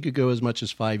I think you could go as much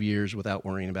as 5 years without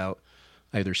worrying about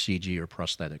either CG or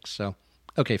prosthetics. So,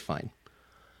 okay, fine.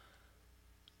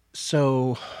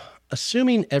 So,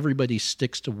 assuming everybody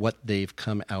sticks to what they've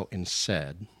come out and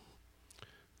said,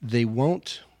 they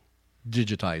won't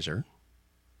digitize her.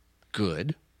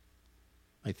 Good.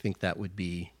 I think that would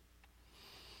be...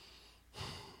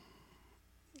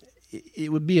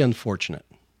 It would be unfortunate.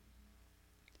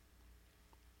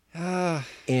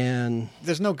 And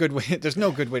there's no good way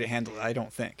to handle it, I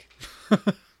don't think.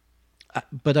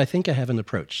 But I think I have an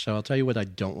approach. So I'll tell you what I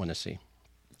don't want to see.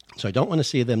 So I don't want to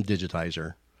see them digitize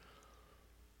her.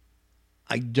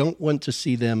 I don't want to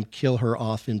see them kill her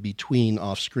off in between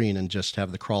off screen and just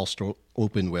have the crawl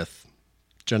open with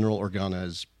General Organa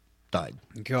has died.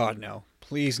 God, no.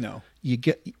 Please, no. You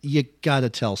got to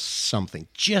tell something,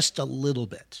 just a little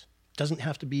bit. Doesn't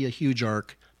have to be a huge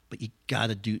arc, but you got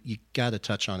to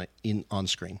touch on it on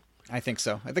screen. I think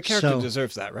so. The character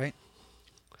deserves that, right?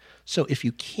 So if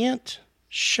you can't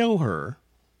show her,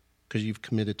 because you've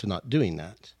committed to not doing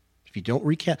that, if you don't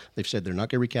recast, they've said they're not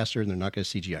going to recast her and they're not going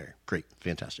to CGI her. Great,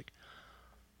 fantastic.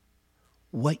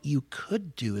 What you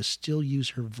could do is still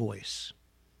use her voice.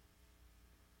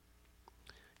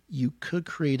 You could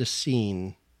create a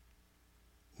scene,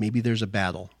 maybe there's a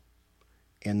battle,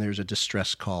 and there's a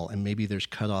distress call, and maybe there's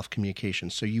cut-off communication.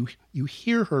 So you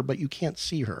hear her, but you can't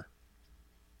see her.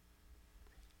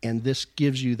 And this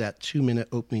gives you that 2-minute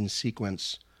opening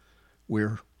sequence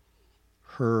where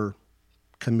her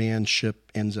command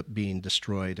ship ends up being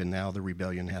destroyed, and now the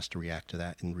rebellion has to react to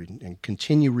that and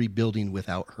continue rebuilding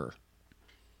without her.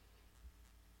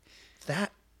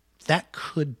 That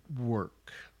could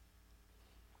work.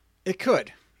 It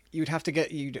could. You'd have to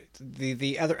get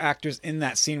the other actors in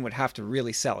that scene would have to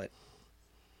really sell it.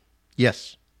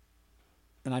 Yes.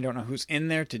 And I don't know who's in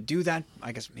there to do that.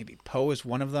 I guess maybe Poe is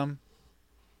one of them.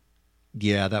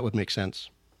 Yeah, that would make sense.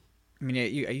 I mean,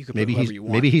 you could put whoever you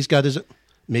want. Maybe he's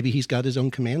got his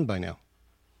own command by now.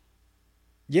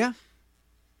 Yeah.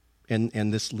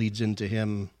 And this leads into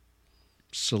him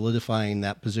solidifying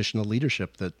that position of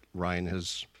leadership that Ryan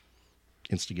has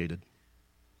instigated.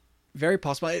 Very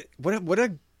possible. What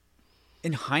a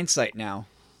in hindsight now,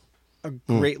 a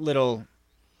great little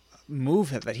move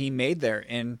that he made there,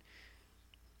 in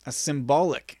a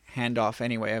symbolic handoff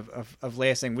anyway of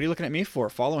Leia saying, "What are you looking at me for?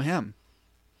 Follow him."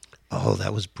 Oh,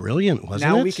 that was brilliant,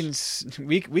 wasn't now it?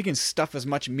 we can stuff as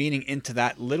much meaning into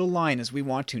that little line as we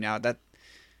want to now. That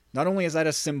not only is that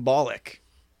a symbolic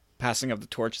passing of the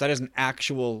torch, that is an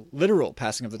actual literal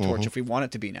passing of the torch if we want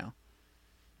it to be now.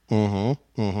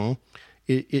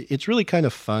 It's really kind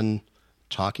of fun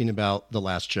talking about The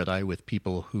Last Jedi with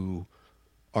people who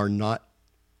are not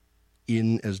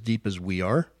in as deep as we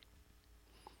are,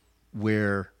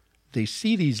 where they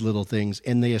see these little things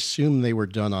and they assume they were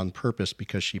done on purpose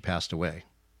because she passed away.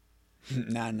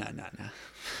 Nah.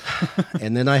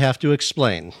 And then I have to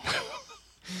explain.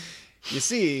 You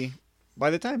see, by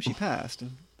the time she passed,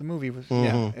 the movie was,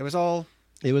 it was all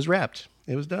It was wrapped.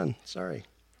 It was done. Sorry.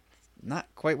 not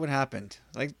quite what happened.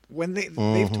 Like, when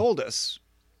they've told us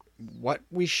what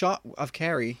we shot of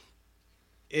Carrie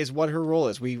is what her role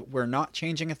is. We're not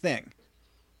changing a thing.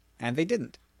 And they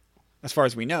didn't, as far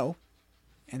as we know.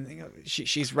 And you know,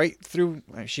 she's right through,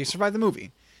 she survived the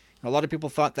movie. A lot of people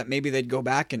thought that maybe they'd go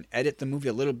back and edit the movie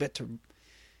a little bit to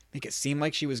make it seem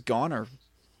like she was gone, or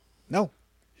no.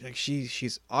 Like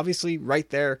she's obviously right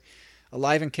there,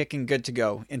 alive and kicking, good to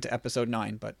go into episode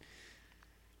 9. But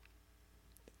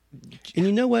and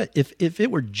you know what? If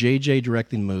it were JJ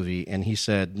directing the movie and he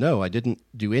said, "No, I didn't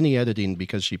do any editing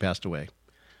because she passed away,"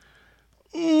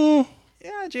 yeah,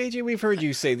 JJ, we've heard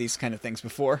you say these kind of things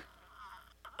before.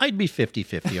 I'd be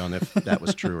 50-50 on if that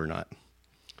was true or not.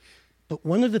 But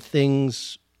one of the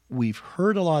things we've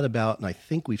heard a lot about, and I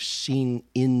think we've seen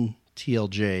in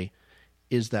TLJ,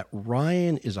 is that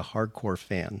Ryan is a hardcore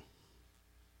fan.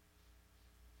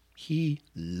 He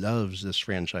loves this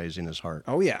franchise in his heart.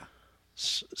 Oh, yeah.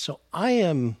 So I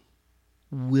am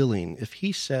willing, if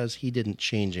he says he didn't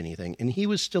change anything, and he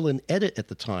was still in edit at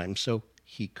the time, so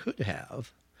he could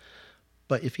have,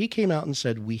 but if he came out and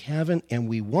said, "We haven't and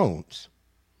we won't,"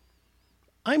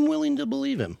 I'm willing to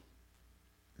believe him.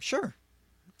 Sure.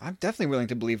 I'm definitely willing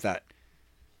to believe that.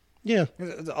 Yeah.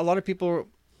 A lot of people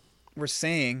were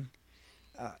saying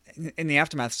in the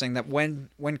aftermath, saying that when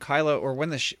Kyla, or when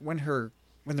the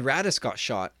Raddus got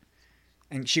shot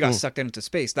and she got sucked into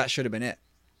space, that should have been it.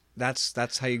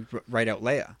 That's how you write out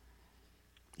Leia.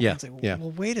 Yeah. It's like, yeah. Well,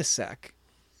 wait a sec.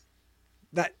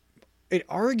 That it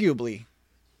arguably,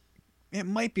 it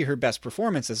might be her best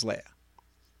performance as Leia,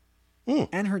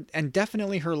 and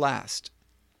definitely her last.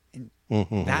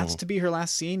 And that's to be her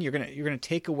last scene. You're gonna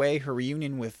take away her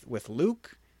reunion with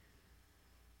Luke.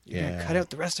 You're gonna cut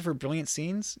out the rest of her brilliant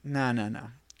scenes. No.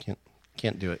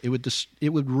 Can't do it. It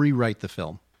would rewrite the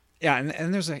film. Yeah,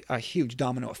 and there's a huge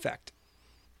domino effect.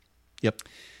 Yep.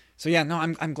 So yeah, no,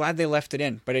 I'm glad they left it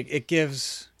in, but it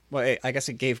gives, well, I guess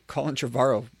it gave Colin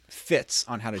Trevorrow fits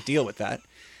on how to deal with that.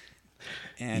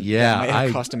 And yeah, it might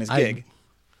have cost him his gig.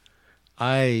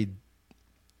 I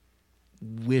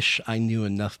wish I knew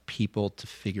enough people to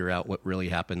figure out what really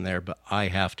happened there, but I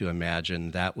have to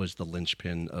imagine that was the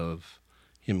linchpin of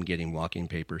him getting walking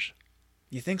papers.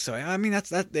 You think so? I mean,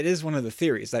 that is one of the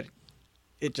theories, that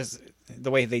it just,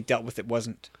 the way they dealt with it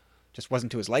wasn't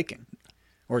to his liking,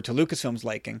 or to Lucasfilm's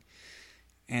liking,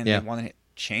 and they wanted it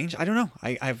changed. I don't know.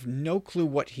 I have no clue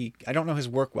I don't know his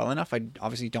work well enough. I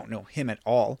obviously don't know him at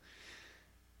all.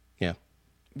 Yeah.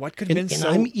 What could have been so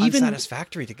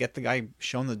unsatisfactory to get the guy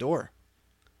shown the door?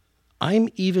 I'm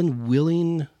even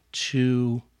willing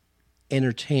to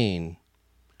entertain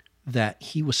that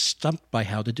he was stumped by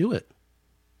how to do it.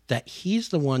 That he's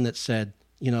the one that said,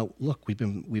 look, we've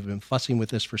been fussing with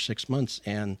this for 6 months,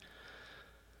 and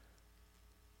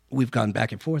we've gone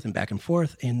back and forth,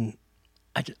 and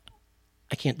I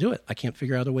can't do it. I can't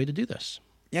figure out a way to do this.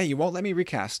 Yeah, you won't let me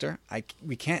recast her.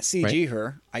 We can't CG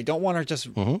her. I don't want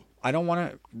her I don't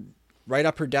want to write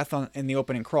up her death in the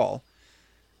opening crawl.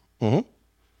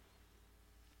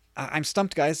 I'm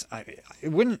stumped, guys. I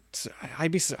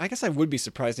guess I would be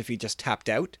surprised if he just tapped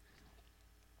out.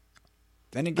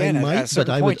 Then again, at a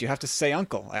certain point, you have to say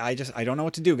uncle. I don't know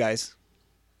what to do, guys.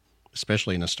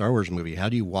 Especially in a Star Wars movie. How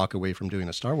do you walk away from doing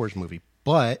a Star Wars movie?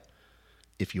 But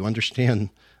if you understand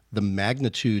the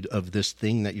magnitude of this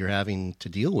thing that you're having to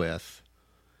deal with,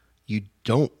 you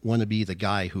don't want to be the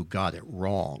guy who got it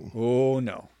wrong. Oh,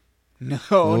 no.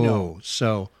 No.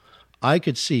 So I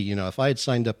could see, if I had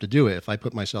signed up to do it, if I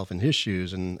put myself in his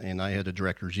shoes and I had a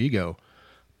director's ego,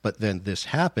 but then this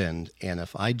happened, and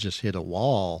if I just hit a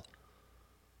wall,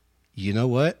 you know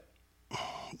what?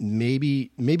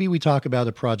 maybe we talk about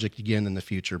a project again in the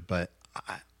future, but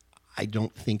I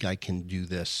don't think I can do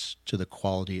this to the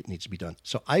quality it needs to be done.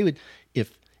 So I would,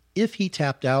 if he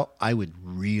tapped out, I would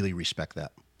really respect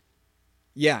that.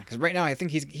 Yeah, because right now I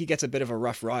think he gets a bit of a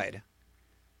rough ride.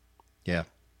 Yeah.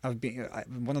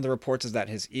 One of the reports is that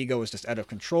his ego was just out of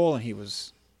control and he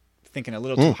was thinking a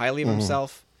little too highly of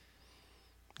himself.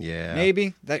 Yeah.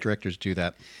 Maybe. Directors do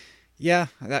that. Yeah,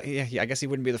 I guess he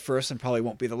wouldn't be the first and probably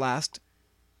won't be the last.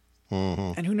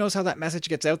 Mm-hmm. And who knows how that message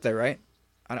gets out there, right?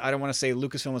 I don't want to say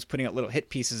Lucasfilm was putting out little hit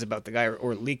pieces about the guy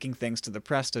or leaking things to the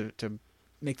press to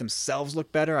make themselves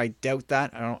look better. I doubt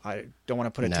that. I don't want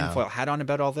to put a tinfoil hat on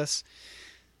about all this.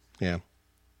 Yeah.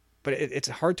 But it's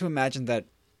hard to imagine that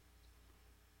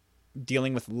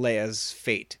dealing with Leia's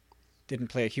fate didn't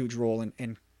play a huge role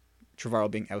in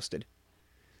Trevorrow being ousted.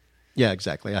 Yeah,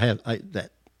 exactly.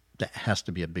 That has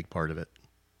to be a big part of it.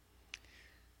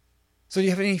 So do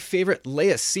you have any favorite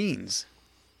Leia scenes?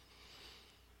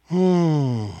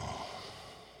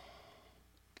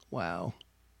 Wow.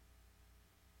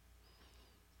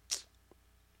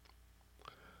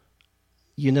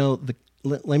 You know,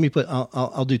 let me put.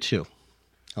 I'll do two.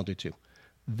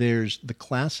 There's the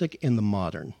classic and the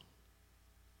modern.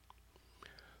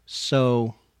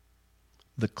 So,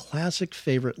 the classic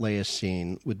favorite Leia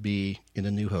scene would be in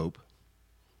A New Hope,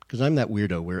 because I'm that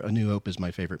weirdo where A New Hope is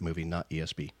my favorite movie, not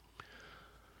ESB.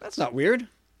 That's not weird.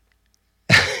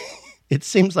 It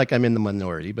seems like I'm in the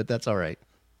minority, but that's all right.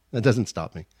 That doesn't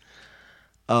stop me.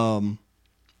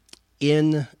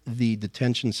 In the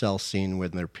detention cell scene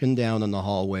when they're pinned down in the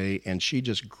hallway and she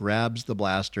just grabs the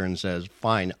blaster and says,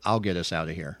 "Fine, I'll get us out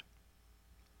of here."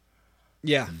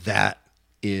 Yeah. That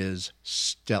is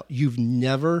You've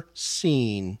never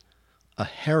seen a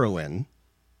heroine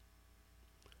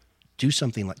do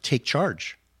something like take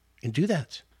charge and do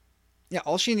that. Yeah,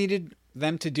 all she needed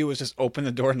them to do was just open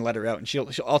the door and let her out, and she'll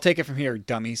I'll take it from here,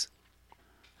 dummies.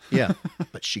 Yeah,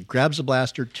 but she grabs a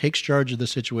blaster, takes charge of the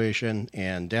situation,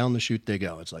 and down the chute they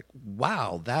go. It's like,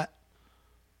 wow, that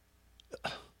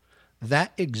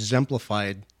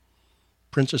exemplified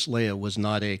Princess Leia was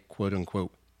not a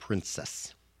quote-unquote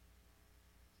princess.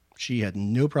 She had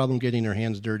no problem getting her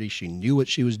hands dirty. She knew what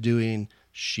she was doing.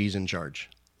 She's in charge.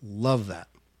 Love that.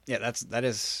 Yeah, that's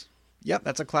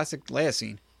a classic Leia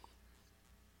scene.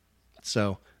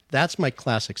 So that's my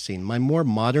classic scene. My more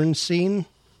modern scene,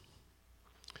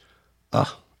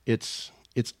 it's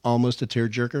almost a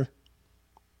tearjerker.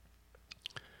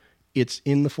 It's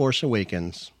in The Force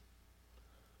Awakens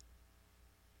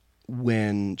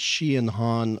when she and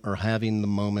Han are having the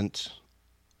moment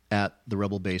at the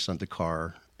Rebel base on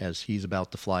Dakar as he's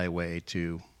about to fly away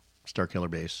to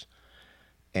Starkiller Base,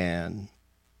 and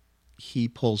he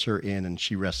pulls her in and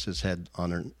she rests his head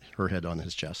on her head on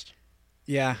his chest.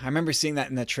 Yeah, I remember seeing that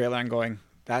in the trailer and going,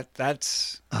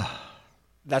 that's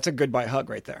a goodbye hug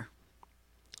right there.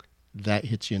 That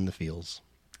hits you in the feels.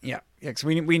 Yeah, because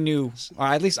we knew, or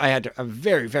at least I had a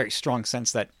very, very strong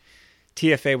sense that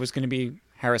TFA was going to be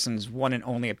Harrison's one and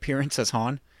only appearance as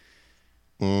Han,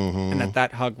 and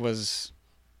that hug was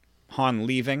Han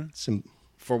leaving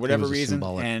for whatever reason,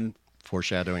 and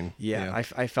foreshadowing. Yeah.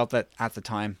 I felt that at the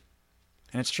time,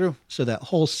 and it's true. So that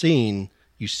whole scene,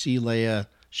 you see Leia,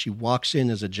 she walks in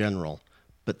as a general,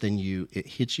 but then it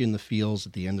hits you in the feels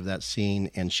at the end of that scene,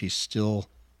 and she's still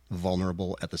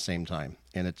vulnerable at the same time,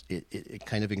 and it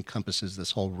kind of encompasses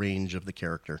this whole range of the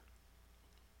character.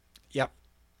 Yep,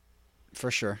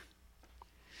 for sure.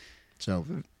 So,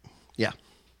 yeah,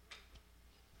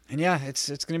 and yeah, it's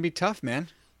going to be tough, man.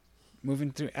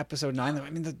 Moving through Episode 9, I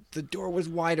mean, the door was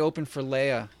wide open for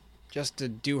Leia just to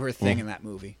do her thing in that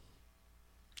movie.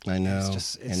 I know,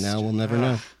 and now we'll never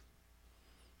know.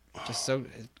 It's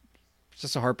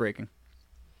just so heartbreaking.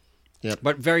 Yep,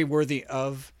 but very worthy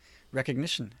of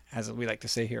recognition, as we like to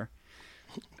say here.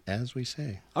 As we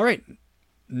say. All right,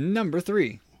 number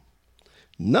 3.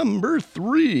 Now,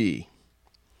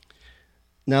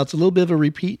 it's a little bit of a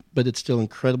repeat, but it's still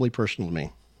incredibly personal to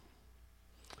me.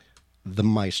 The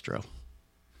Maestro.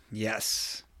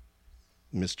 Yes.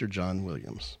 Mr. John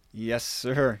Williams. Yes,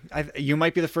 sir. You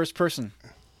might be the first person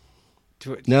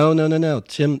to... No.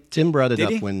 Tim brought it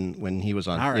up when he was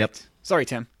on. All right. Yep. Sorry,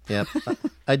 Tim. Yep.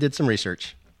 I did some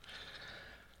research.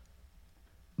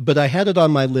 But I had it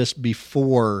on my list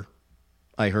before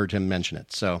I heard him mention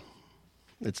it, so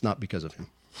it's not because of him.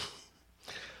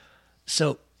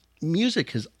 So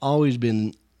music has always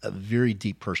been a very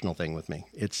deep personal thing with me.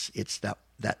 It's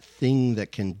that thing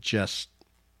that can just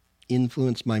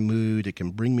influence my mood. It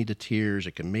can bring me to tears.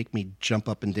 It can make me jump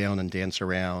up and down and dance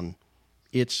around.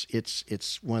 It's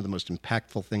one of the most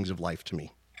impactful things of life to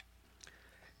me.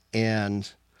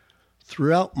 And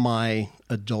throughout my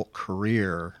adult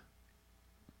career,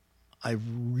 I've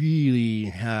really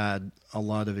had a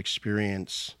lot of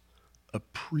experience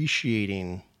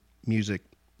appreciating music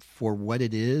for what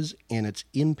it is and its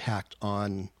impact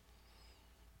on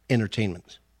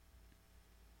entertainment.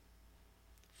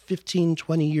 15,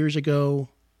 20 years ago,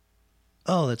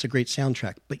 oh, that's a great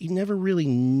soundtrack, but you never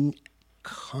really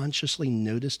consciously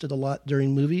noticed it a lot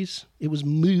during movies. It was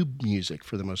mood music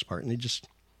for the most part, and it just,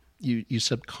 you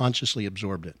subconsciously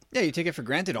absorbed it. Yeah, you take it for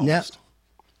granted almost.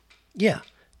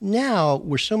 Now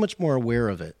we're so much more aware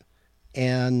of it,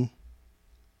 and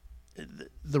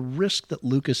the risk that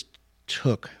Lucas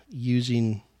took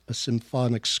using a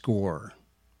symphonic score,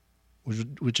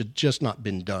 which had just not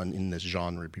been done in this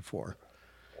genre before,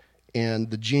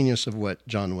 and the genius of what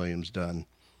John Williams done.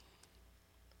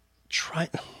 Try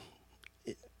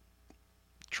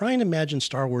and imagine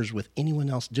Star Wars with anyone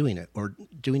else doing it or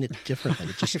doing it differently.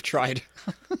 It just, I've tried.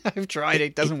 I've tried.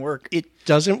 It doesn't work. It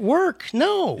doesn't work.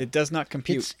 No. It does not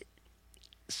compute.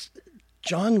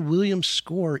 John Williams'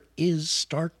 score is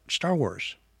Star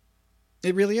Wars.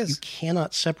 It really You is.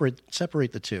 cannot separate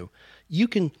the two. You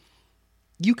could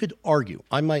argue,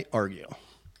 I might argue,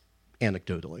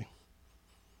 anecdotally,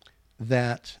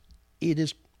 that it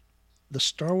is the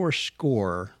Star Wars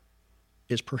score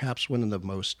is perhaps one of the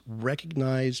most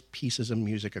recognized pieces of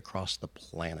music across the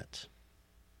planet.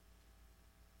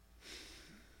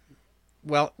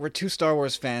 Well, we're two Star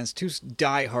Wars fans, two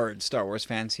die-hard Star Wars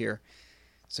fans here.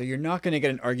 So you're not going to get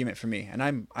an argument from me. And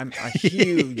I'm a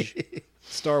huge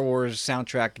Star Wars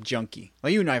soundtrack junkie.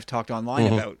 Well, you and I have talked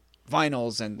online about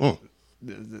vinyls and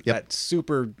that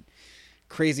super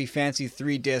crazy fancy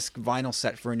 3-disc vinyl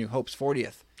set for A New Hope's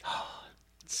 40th.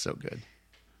 It's so good.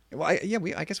 Well,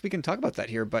 I guess we can talk about that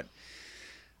here, but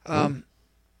I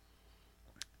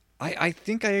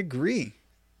think I agree.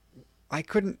 I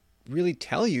couldn't really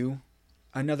tell you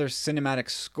another cinematic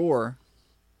score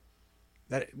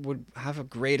that would have a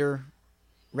greater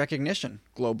recognition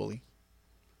globally.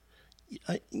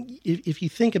 If you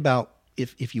think about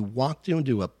if you walked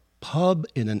into a pub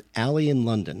in an alley in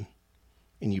London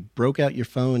and you broke out your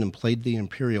phone and played the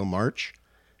Imperial March,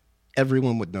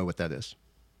 everyone would know what that is.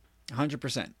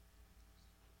 100%.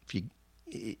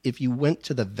 If you went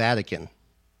to the Vatican,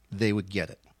 they would get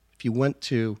it. If you went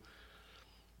to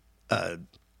a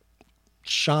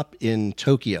shop in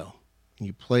Tokyo and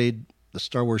you played the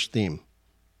Star Wars theme,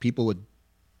 people would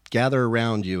gather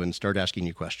around you and start asking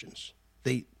you questions.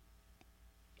 I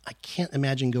can't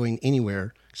imagine going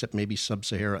anywhere except maybe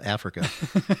sub-Saharan Africa,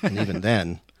 and even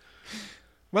then,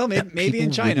 Well, maybe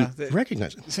in China.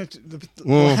 Recognize it. The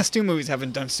last two movies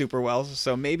haven't done super well,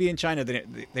 so maybe in China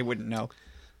they wouldn't know.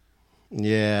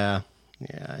 Yeah,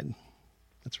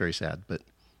 that's very sad, but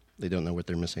they don't know what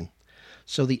they're missing.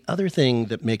 So the other thing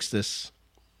that makes this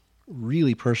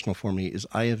really personal for me is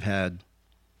I have had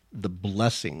the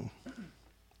blessing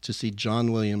to see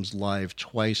John Williams live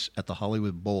twice at the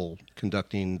Hollywood Bowl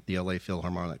conducting the LA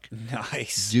Philharmonic.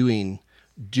 Nice.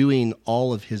 Doing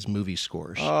all of his movie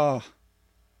scores.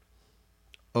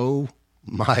 Oh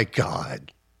my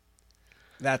God.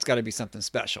 That's got to be something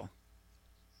special.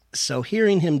 So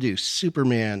hearing him do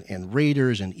Superman and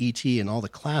Raiders and E.T. and all the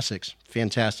classics,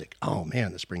 fantastic. Oh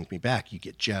man, this brings me back. You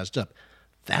get jazzed up.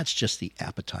 That's just the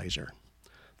appetizer.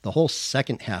 The whole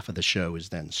second half of the show is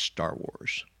then Star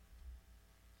Wars.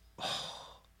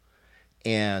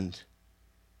 And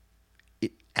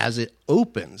as he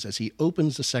opens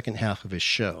the second half of his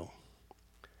show,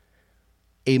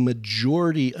 a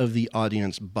majority of the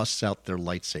audience busts out their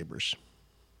lightsabers.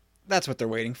 That's what they're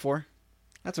waiting for.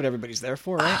 That's what everybody's there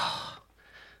for, right?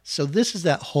 So this is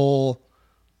that whole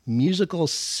musical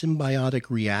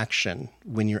symbiotic reaction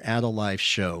when you're at a live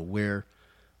show where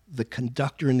the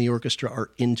conductor and the orchestra are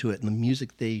into it and the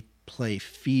music they play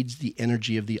feeds the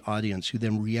energy of the audience who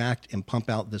then react and pump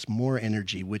out this more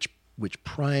energy, which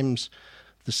primes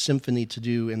the symphony to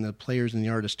do and the players and the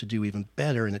artists to do even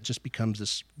better. And it just becomes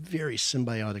this very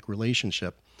symbiotic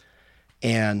relationship.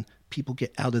 And people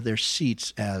get out of their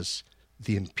seats as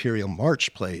the Imperial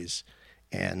March plays.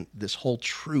 And this whole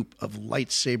troop of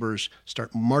lightsabers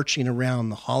start marching around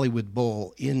the Hollywood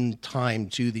Bowl in time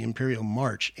to the Imperial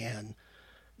March. And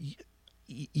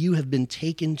you have been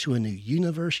taken to a new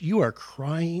universe. You are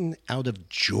crying out of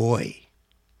joy.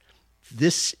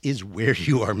 This is where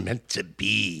you are meant to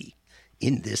be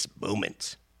in this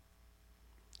moment.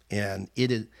 And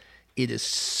it is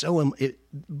so,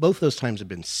 both those times have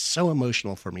been so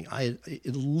emotional for me.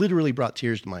 It literally brought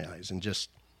tears to my eyes and just,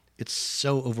 it's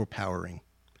so overpowering.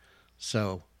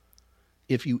 So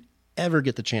if you ever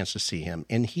get the chance to see him,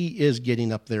 and he is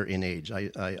getting up there in age.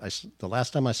 The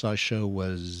last time I saw a show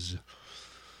was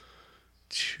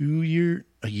year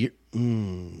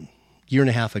and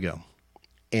a half ago,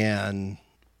 and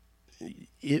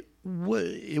it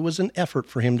was an effort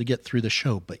for him to get through the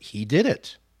show, but he did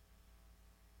it.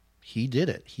 He did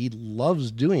it. He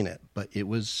loves doing it, but it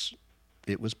was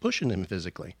pushing him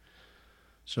physically.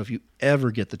 So if you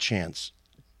ever get the chance,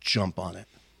 jump on it.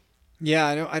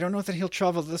 Yeah, I don't know that he'll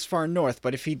travel this far north,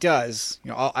 but if he does,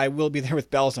 I will be there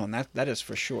with bells on. That is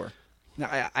for sure.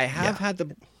 Now,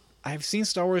 I've seen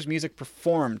Star Wars music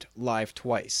performed live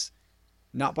twice,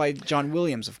 not by John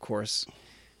Williams, of course.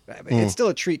 But it's still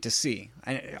a treat to see.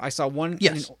 I saw one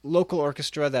in a local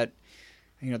orchestra that,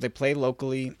 they play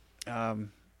locally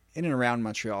in and around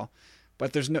Montreal,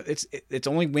 but it's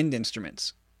only wind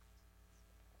instruments,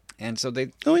 and so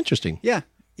they. Oh, interesting. Yeah.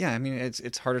 I mean,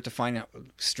 it's harder to find out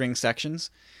string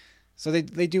sections, so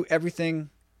they do everything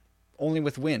only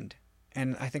with wind,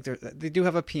 and I think they do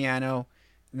have a piano,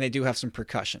 and they do have some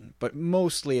percussion, but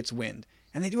mostly it's wind,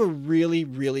 and they do a really,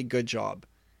 really good job.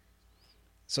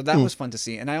 So that was fun to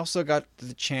see. And I also got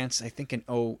the chance, I think in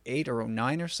 2008 or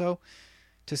 2009 or so,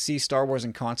 to see Star Wars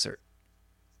in concert,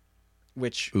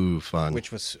 which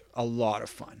was a lot of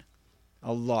fun.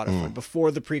 A lot of fun.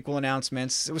 Before the prequel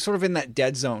announcements, it was sort of in that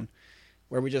dead zone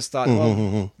where we just thought,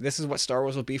 this is what Star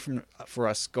Wars will be for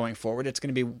us going forward. It's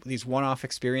going to be these one-off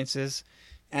experiences,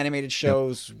 animated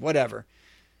shows, whatever.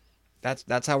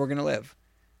 That's how we're going to live.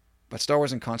 But Star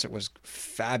Wars in concert was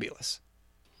fabulous.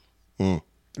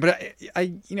 But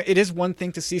it is one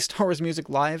thing to see Star Wars music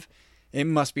live. It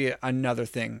must be another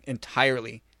thing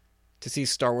entirely to see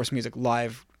Star Wars music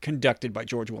live conducted by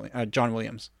John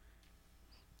Williams.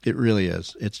 It really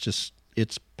is.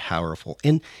 It's powerful.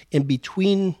 And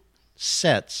between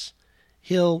sets,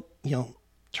 he'll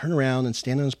turn around and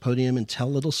stand on his podium and tell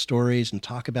little stories and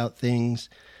talk about things.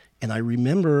 And I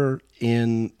remember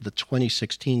in the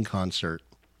 2016 concert,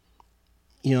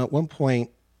 at one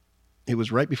point, it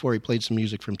was right before he played some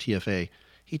music from TFA.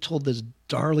 He told this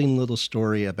darling little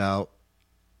story about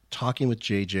talking with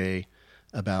JJ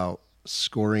about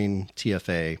scoring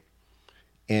TFA,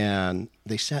 and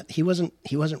they sat. He wasn't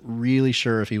really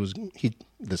sure if he was.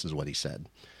 This is what he said.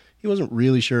 He wasn't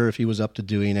really sure if he was up to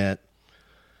doing it,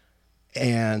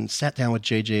 and sat down with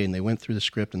JJ, and they went through the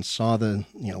script and saw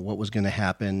what was going to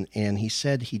happen. And he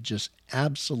said he just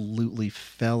absolutely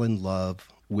fell in love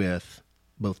with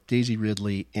both Daisy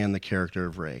Ridley and the character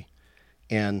of Rey.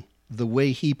 And the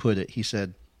way he put it, he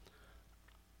said,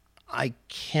 I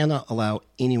cannot allow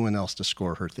anyone else to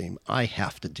score her theme. I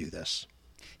have to do this.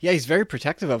 Yeah, he's very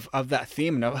protective of that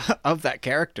theme and of that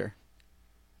character.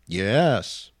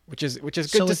 Yes. Which is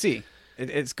good to see.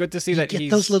 It's good to see that he's...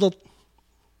 those little...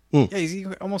 Yeah, he's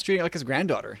almost treating it like his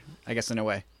granddaughter, I guess, in a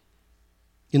way.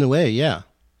 In a way, yeah.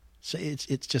 So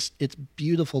it's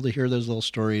beautiful to hear those little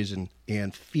stories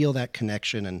and feel that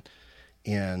connection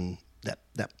and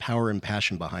that power and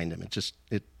passion behind them.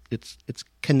 It's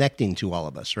connecting to all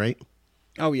of us, right?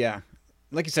 Oh yeah,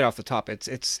 like you said off the top,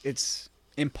 it's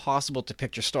impossible to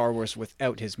picture Star Wars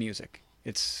without his music.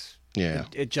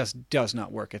 It just does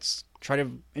not work. It's try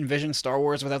to envision Star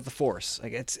Wars without the Force.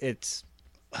 Like it's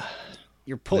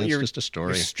you're just a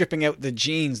story. You're stripping out the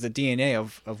genes, the DNA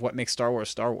of what makes Star Wars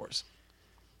Star Wars.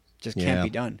 Just can't be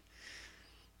done.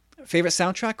 Favorite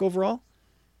soundtrack overall?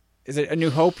 Is it A New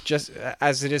Hope, just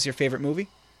as it is your favorite movie?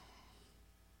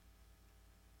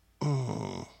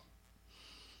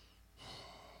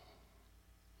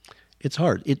 It's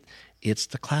hard. It's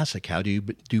the classic. How do you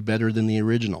do better than the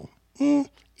original?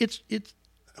 It's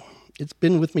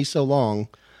been with me so long,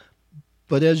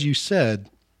 but as you said,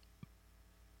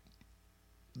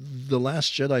 the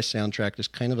Last Jedi soundtrack is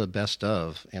kind of a best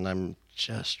of, and I'm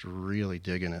just really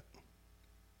digging it.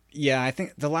 Yeah, I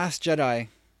think The Last Jedi,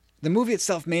 the movie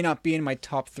itself may not be in my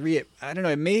top 3. I don't know.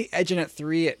 It may edge in at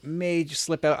 3. It may just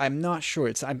slip out. I'm not sure.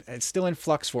 It's still in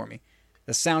flux for me.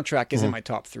 The soundtrack is in my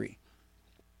top 3.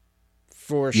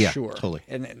 For sure. Totally.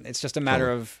 And it's just a matter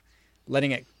of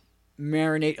letting it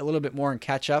marinate a little bit more and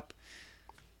catch up.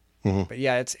 But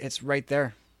yeah, it's right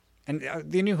there. And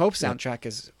the New Hope soundtrack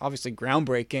is obviously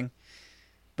groundbreaking,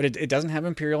 but it doesn't have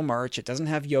Imperial March. It doesn't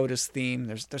have Yoda's theme.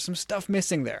 There's some stuff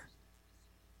missing there.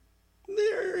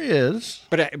 There is.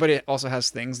 But it also has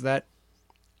things that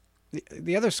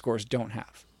the other scores don't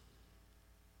have.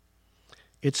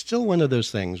 It's still one of those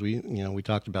things. We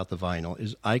talked about the vinyl.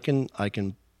 Is I can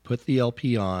put the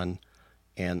LP on,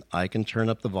 and I can turn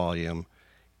up the volume,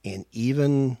 and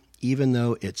even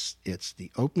though it's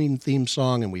the opening theme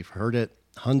song and we've heard it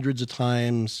hundreds of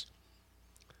times,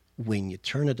 when you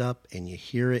turn it up and you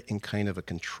hear it in kind of a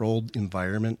controlled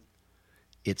environment,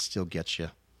 it still gets you.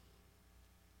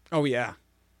 Oh yeah.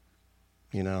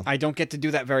 I don't get to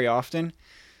do that very often,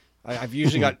 I've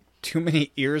usually got too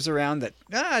many ears around that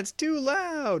it's too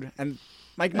loud. And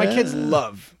my kids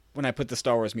love when I put the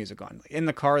Star Wars music on in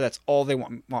the car. That's all they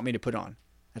want me to put on.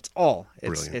 That's all.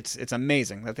 It's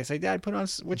amazing that they say, Dad, put on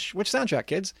which soundtrack,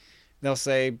 kids? They'll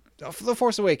say The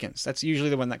Force Awakens. That's usually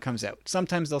the one that comes out.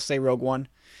 Sometimes they'll say Rogue One.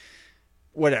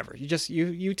 Whatever.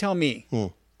 You tell me.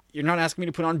 You're not asking me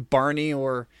to put on Barney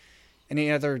or any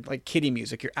other like kiddie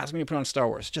music. You're asking me to put on Star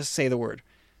Wars. Just say the word.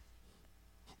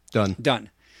 Done.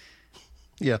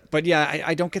 Yeah. But yeah,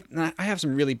 I don't get. I have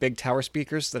some really big tower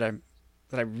speakers that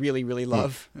I really really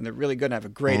love, and they're really good. And I have a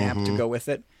great amp to go with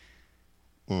it.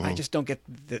 I just don't get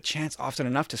the chance often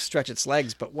enough to stretch its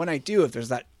legs. But when I do, if there's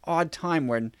that odd time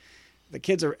when the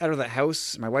kids are out of the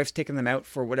house, my wife's taking them out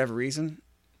for whatever reason,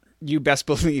 you best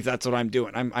believe that's what I'm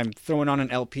doing. I'm throwing on an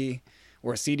LP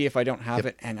or a CD if I don't have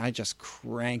it, and I just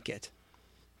crank it.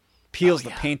 Peels the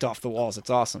paint off the walls. It's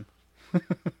awesome.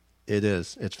 It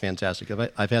is. It's fantastic.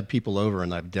 I've had people over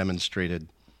and I've demonstrated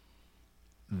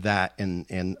that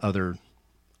and other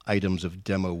items of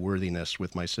demo worthiness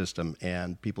with my system,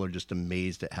 and people are just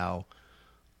amazed at how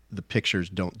the pictures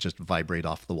don't just vibrate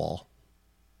off the wall.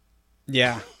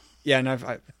 Yeah.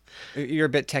 And you're a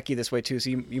bit techie this way too, so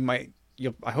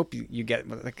I hope you get,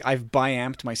 like, I've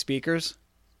bi-amped my speakers.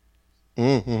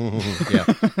 Yeah.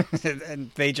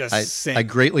 And they just sing. I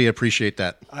greatly appreciate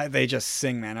that. They just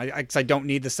sing, man. I don't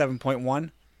need the 7.1,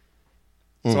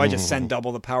 so I just send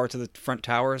double the power to the front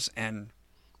towers, and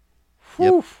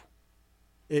whew,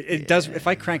 it does. If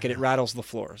I crank it, it rattles the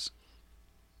floors.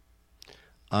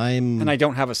 And I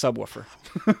don't have a subwoofer.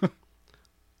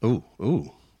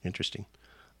 Ooh, interesting.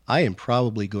 I am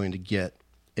probably going to get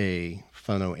a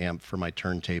phono amp for my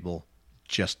turntable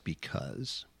just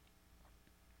because.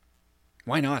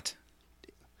 Why not?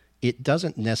 It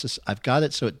doesn't I've got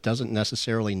it so it doesn't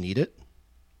necessarily need it.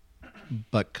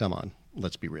 But come on,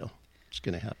 let's be real. It's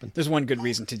going to happen. There's one good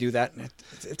reason to do that.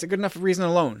 It's a good enough reason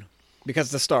alone, because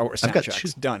the Star Wars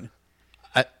soundtrack's done.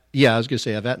 I was going to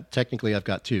say I've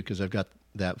got two, because I've got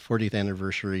that 40th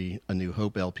anniversary A New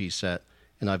Hope LP set,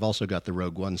 and I've also got the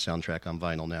Rogue One soundtrack on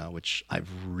vinyl now, which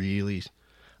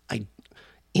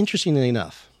interestingly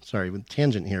enough, sorry, with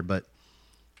tangent here, but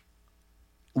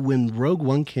when Rogue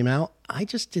One came out, I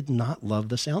just did not love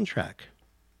the soundtrack.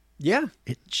 Yeah.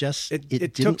 It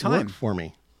didn't took time. work for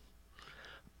me.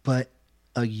 But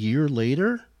a year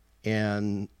later,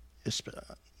 and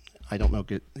I don't know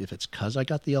if it's because I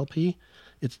got the LP.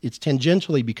 It's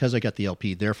tangentially because I got the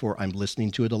LP. Therefore, I'm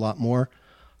listening to it a lot more.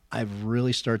 I've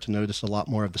really started to notice a lot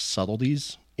more of the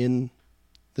subtleties in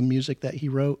the music that he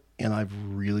wrote, and I've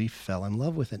really fell in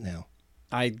love with it now.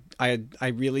 I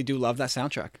really do love that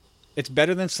soundtrack. It's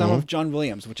better than some of John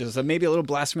Williams, which is maybe a little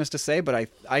blasphemous to say, but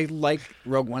I like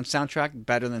Rogue One soundtrack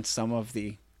better than some of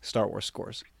the Star Wars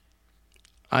scores.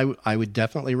 I would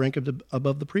definitely rank it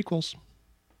above the prequels.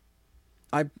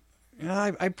 I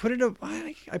put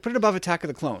it above Attack of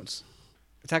the Clones.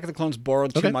 Attack of the Clones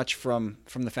borrowed too much from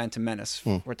the Phantom Menace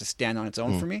for it to stand on its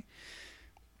own for me.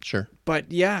 Sure.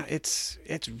 But yeah, it's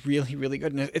really, really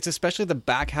good. And it's especially the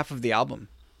back half of the album.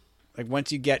 Like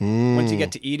once you get to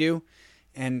Edu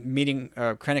and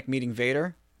Krennic meeting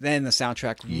Vader, then the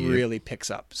soundtrack really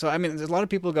picks up. So I mean, there's a lot of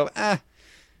people who go,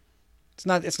 it's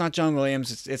not John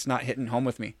Williams, it's not hitting home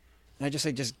with me. And I just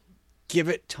say, just give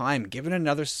it time, give it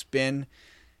another spin,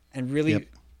 and really,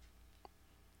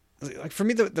 like for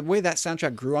me, the way that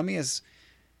soundtrack grew on me is,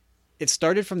 it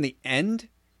started from the end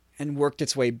and worked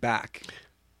its way back.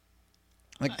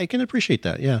 Like I can appreciate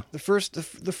that, yeah. The first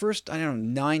I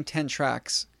don't know 9-10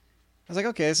 tracks, I was like,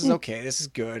 okay, this is okay, this is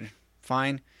good,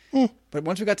 fine. But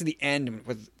once we got to the end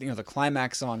with the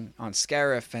climax on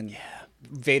Scarif and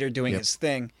Vader doing his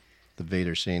thing, the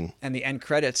Vader scene and the end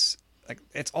credits, like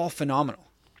it's all phenomenal.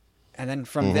 And then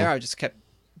from there, I just kept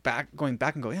going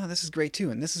back and go, yeah, this is great too,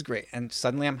 and this is great. And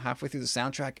suddenly I'm halfway through the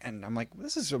soundtrack, and I'm like,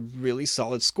 this is a really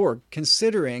solid score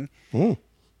considering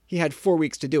he had 4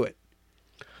 weeks to do it.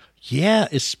 Yeah,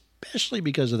 especially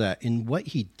because of that. And what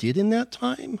he did in that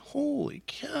time, holy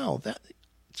cow,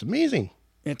 it's amazing.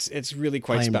 It's really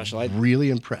quite special. I'm really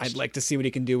impressed. I'd like to see what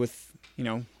he can do with,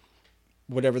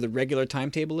 whatever the regular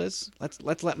timetable is.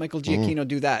 Let's let Michael Giacchino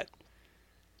do that.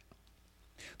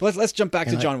 But let's jump back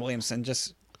to John Williams and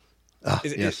just.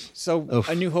 So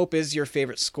A New Hope is your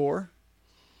favorite score?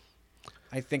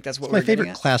 I think that's what it's we're my favorite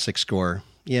getting at. Classic score.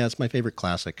 Yeah, it's my favorite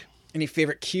classic. Any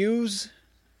favorite cues,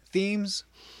 themes?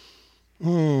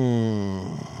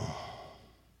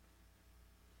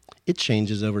 It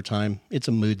changes over time. It's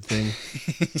a mood thing,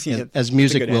 Yeah, as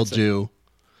music will answer. do.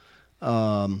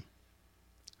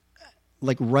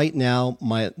 Like right now,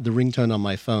 the ringtone on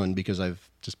my phone, because I've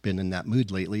just been in that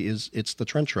mood lately, it's the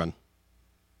Trench Run.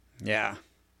 Yeah,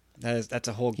 that's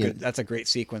a whole good. That's a great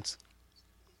sequence.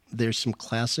 There's some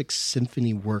classic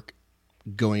symphony work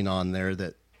going on there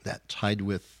that tied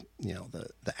with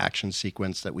the action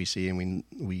sequence that we see and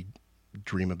we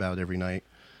dream about every night.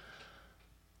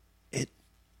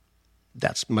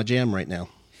 That's my jam right now.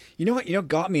 You know what?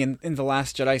 Got me in the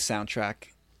Last Jedi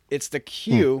soundtrack. It's the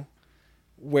cue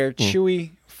where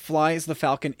Chewie flies the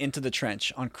Falcon into the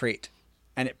trench on Crate,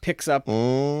 and it picks up.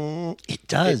 It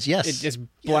does, yes. It just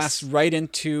blasts right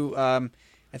into. I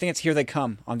think it's "Here They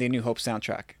Come" on the A New Hope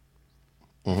soundtrack,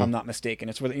 if I'm not mistaken.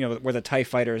 It's where where the TIE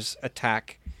fighters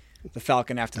attack the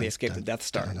Falcon after they escape the Death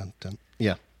Star.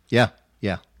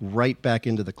 Yeah. Right back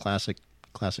into the classic.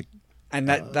 And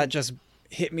that just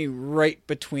hit me right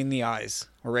between the eyes,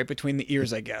 or right between the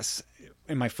ears, I guess.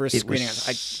 In my first screening,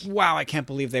 I can't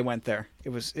believe they went there.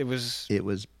 It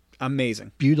was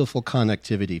amazing. Beautiful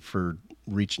connectivity for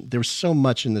reaching. There was so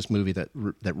much in this movie that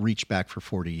reached back for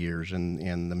 40 years,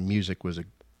 and the music was a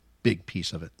big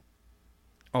piece of it.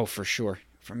 Oh, for sure.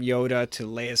 From Yoda to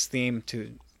Leia's theme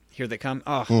to "Here They Come."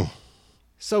 Oh,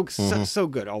 so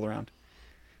good all around.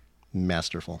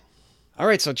 Masterful. All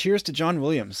right, so cheers to John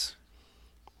Williams.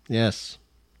 Yes.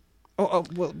 Oh,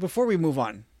 well, before we move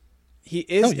on, he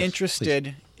is interested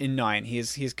please. in 9.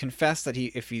 He's confessed that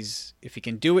if he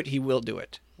can do it, he will do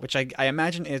it. Which I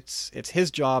imagine it's his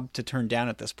job to turn down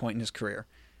at this point in his career.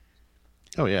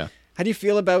 Oh yeah. How do you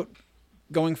feel about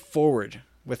going forward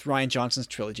with Rian Johnson's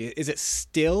trilogy? Is it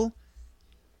still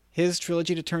his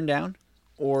trilogy to turn down,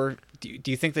 or do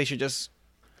you think they should just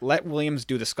let Williams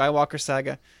do the Skywalker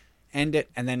saga, end it,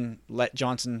 and then let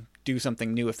Johnson do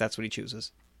something new if that's what he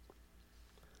chooses?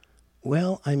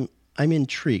 Well, I'm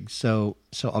intrigued. So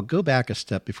I'll go back a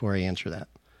step before I answer that.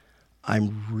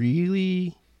 I'm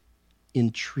really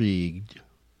intrigued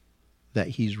that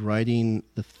he's writing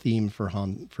the theme for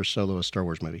Solo, a Star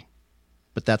Wars movie,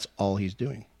 but that's all he's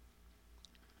doing.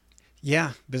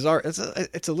 Yeah, bizarre.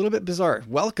 It's a little bit bizarre.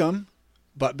 Welcome,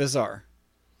 but bizarre.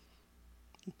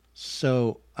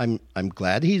 So I'm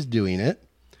glad he's doing it.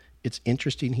 It's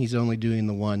interesting he's only doing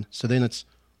the one. So then it's,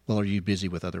 well, are you busy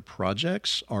with other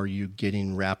projects? Are you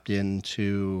getting wrapped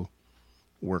into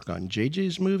work on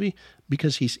JJ's movie?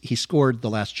 Because he scored The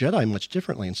Last Jedi much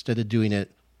differently. Instead of doing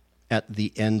it at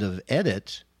the end of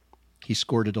edit, he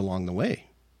scored it along the way,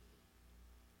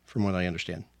 from what I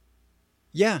understand.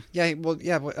 Yeah.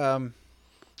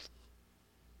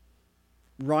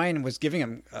 Ryan was giving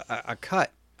him a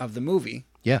cut of the movie.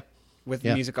 Yeah. With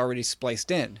the music already spliced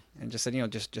in, and just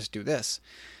said, just do this.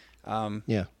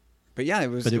 But yeah, it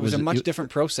was a much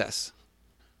different process.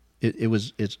 It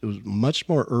was much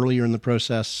more earlier in the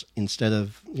process. Instead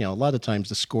of, a lot of times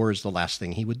the score is the last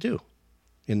thing he would do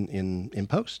in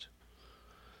post.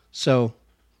 So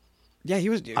yeah,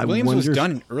 Williams was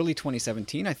done in early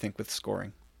 2017, I think, with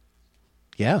scoring.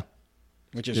 Yeah,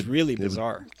 which is really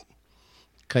bizarre.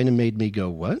 Kind of made me go,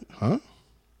 what? Huh?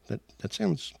 That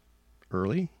sounds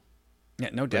early. Yeah,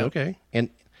 no doubt. Okay, and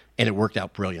it worked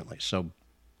out brilliantly. So,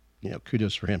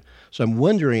 kudos for him. So I'm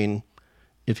wondering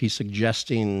if he's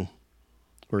suggesting,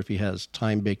 or if he has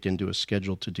time baked into his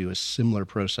schedule to do a similar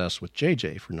process with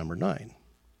JJ for number 9.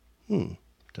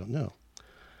 Don't know.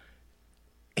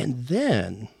 And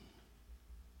then,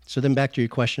 so then back to your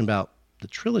question about the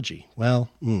trilogy. Well,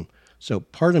 so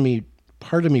part of me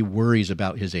worries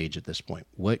about his age at this point.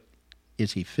 What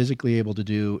is he physically able to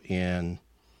do? And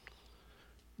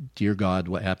dear God,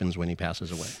 what happens when he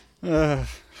passes away?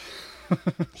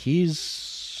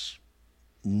 He's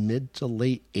mid to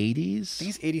late 80s. I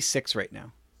think he's 86 right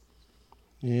now.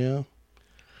 Yeah.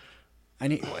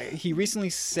 And he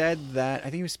recently said that, I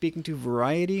think he was speaking to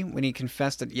Variety when he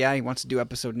confessed that, he wants to do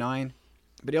episode 9.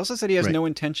 But he also said he has no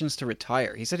intentions to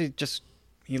retire. He said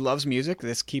he loves music.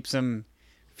 This keeps him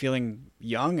feeling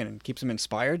young and keeps him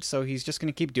inspired. So he's just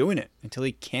going to keep doing it until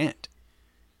he can't.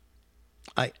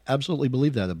 I absolutely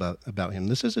believe that about him.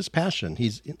 This is his passion.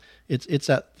 It's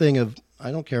that thing of,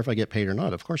 I don't care if I get paid or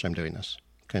not. Of course I'm doing this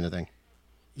kind of thing.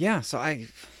 Yeah. So I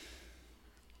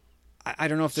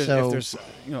don't know if there's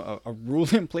a rule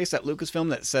in place at Lucasfilm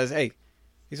that says, hey,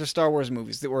 these are Star Wars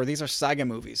movies, or these are saga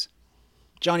movies.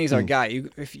 Johnny's our guy.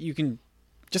 If you can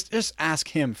just ask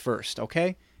him first,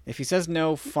 okay? If he says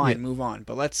no, fine, move on.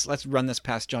 But let's run this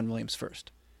past John Williams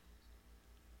first.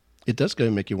 It does kind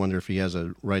of make you wonder if he has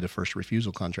a right of first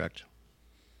refusal contract.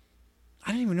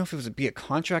 I don't even know if it would be a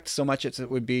contract so much as it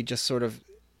would be just sort of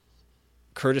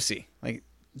courtesy. Like,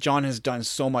 John has done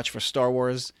so much for Star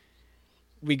Wars.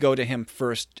 We go to him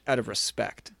first out of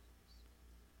respect.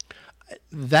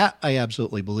 That I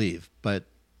absolutely believe. But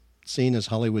seeing as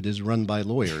Hollywood is run by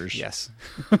lawyers... Yes.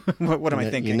 What am I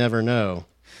thinking? You never know.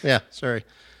 Yeah, sorry.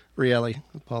 Really,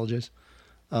 apologize.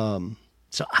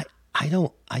 So I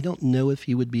don't know if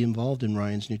he would be involved in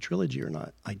Ryan's new trilogy or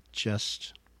not.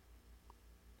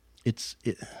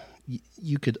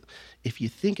 You could, if you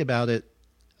think about it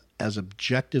as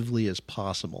objectively as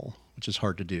possible, which is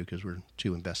hard to do because we're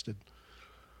too invested.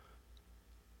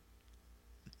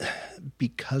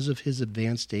 Because of his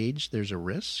advanced age, there's a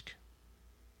risk.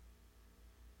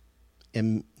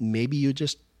 And maybe you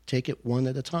just take it one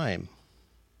at a time.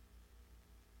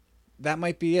 That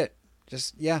might be it.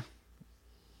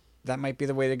 That might be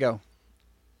the way to go.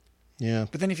 Yeah.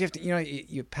 But then if you have to,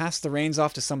 you pass the reins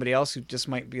off to somebody else who just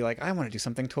might be like, I want to do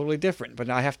something totally different, but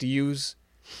I have to use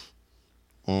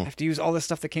all this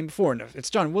stuff that came before. And if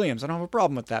it's John Williams, I don't have a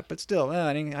problem with that, but still,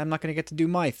 I'm not going to get to do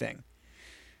my thing.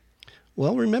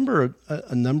 Well, remember,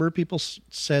 a number of people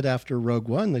said after Rogue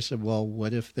One, they said, well,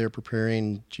 what if they're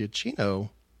preparing Giacchino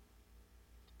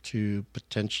to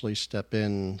potentially step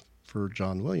in for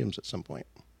John Williams at some point?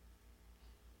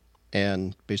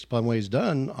 And based upon what he's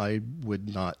done, I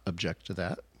would not object to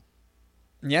that.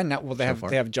 Yeah, they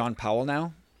have John Powell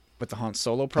now with the Han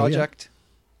Solo project.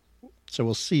 Oh, yeah. So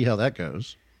we'll see how that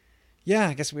goes. Yeah,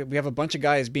 I guess we have a bunch of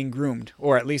guys being groomed,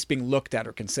 or at least being looked at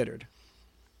or considered.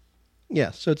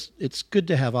 Yeah, so it's good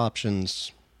to have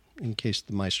options in case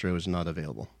the Maestro is not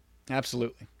available.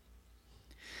 Absolutely.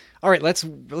 All right, let's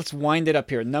wind it up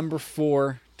here. Number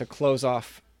 4 to close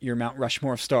off your Mount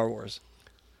Rushmore of Star Wars.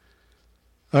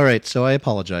 All right, so I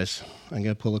apologize. I'm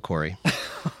going to pull a Corey.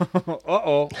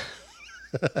 Uh-oh.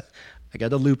 I got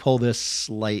to loophole this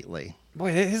slightly.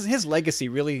 Boy, his legacy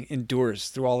really endures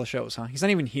through all the shows, huh? He's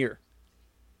not even here.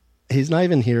 He's not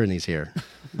even here, and he's here.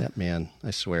 That man,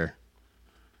 I swear.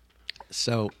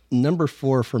 So number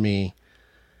 4 for me,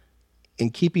 in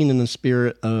keeping in the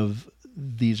spirit of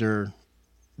these are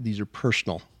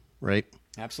personal, right?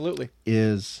 Absolutely.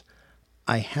 Is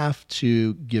I have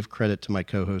to give credit to my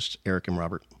co-hosts, Eric and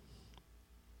Robert.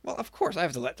 Well, of course, I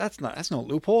have to that's no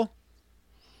loophole.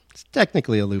 It's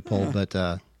technically a loophole, but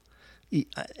I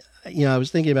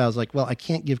was thinking about, I was like, well, I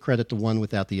can't give credit to one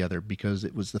without the other, because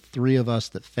it was the three of us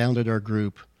that founded our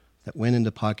group, that went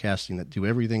into podcasting, that do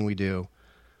everything we do.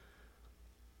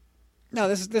 No,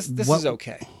 this is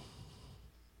okay.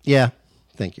 Yeah,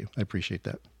 thank you. I appreciate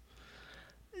that.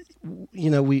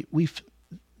 We've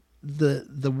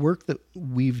the work that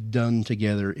we've done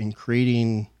together in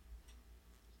creating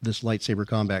this lightsaber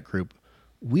combat group,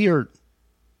 it's going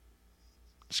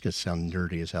to sound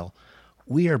nerdy as hell.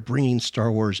 We are bringing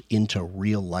Star Wars into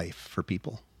real life for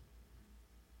people.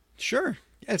 Sure.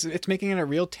 Yeah, it's making it a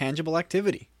real tangible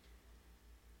activity.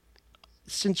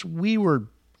 Since we were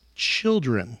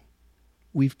children,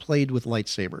 we've played with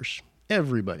lightsabers,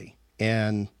 everybody,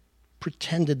 and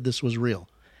pretended this was real.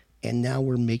 And now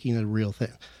we're making it a real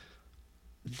thing.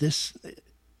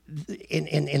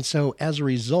 And so as a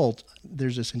result,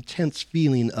 there's this intense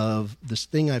feeling of this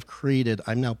thing I've created.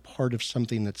 I'm now part of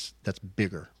something that's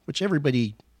bigger, which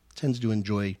everybody tends to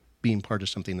enjoy, being part of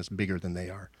something that's bigger than they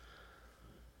are.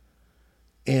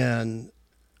 And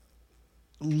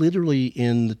literally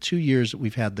in the 2 years that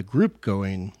we've had the group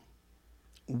going,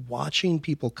 watching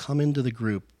people come into the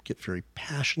group, get very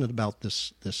passionate about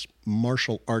this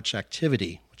martial arts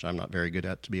activity, which I'm not very good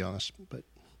at, to be honest, but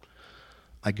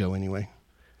I go anyway,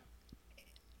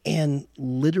 and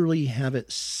literally have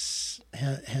it,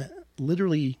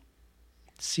 literally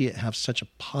see it have such a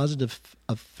positive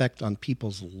effect on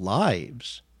people's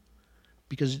lives.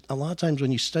 Because a lot of times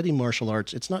when you study martial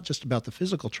arts, it's not just about the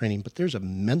physical training, but there's a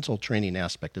mental training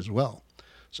aspect as well.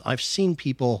 So I've seen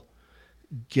people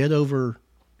get over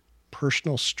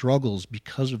personal struggles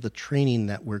because of the training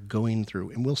that we're going through.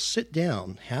 And we'll sit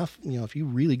down, if you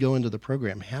really go into the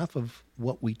program, half of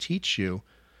what we teach you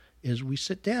is we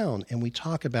sit down and we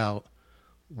talk about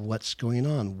what's going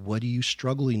on. What are you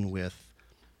struggling with?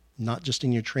 Not just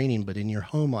in your training, but in your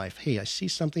home life. Hey, I see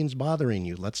something's bothering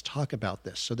you. Let's talk about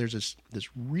this. So there's this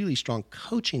really strong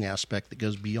coaching aspect that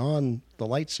goes beyond the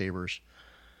lightsabers.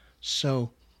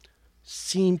 So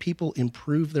seeing people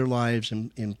improve their lives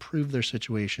and improve their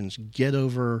situations, get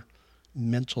over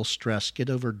mental stress,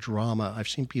 get over drama. I've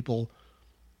seen people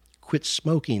quit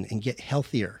smoking and get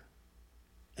healthier.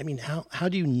 I mean, how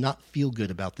do you not feel good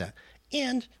about that?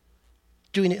 And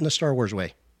doing it in a Star Wars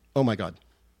way. Oh my God.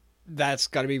 That's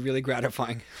got to be really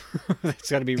gratifying.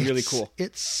 That's got to be really cool.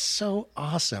 It's so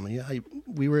awesome.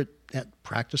 We were at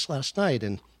practice last night,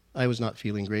 and I was not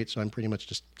feeling great, so I'm pretty much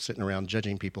just sitting around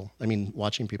watching people.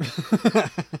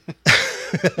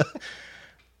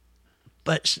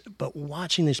 But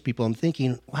watching these people, I'm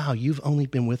thinking, wow, you've only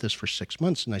been with us for 6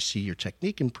 months, and I see your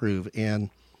technique improve.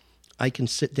 And I can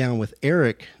sit down with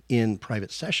Eric in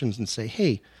private sessions and say,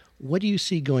 hey, what do you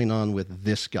see going on with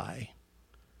this guy?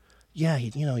 Yeah,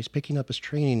 he's picking up his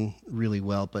training really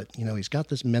well, but, he's got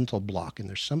this mental block and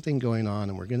there's something going on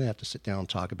and we're going to have to sit down and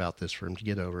talk about this for him to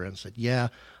get over it. And I said, yeah,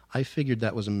 I figured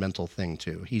that was a mental thing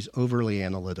too. He's overly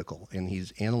analytical and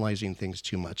he's analyzing things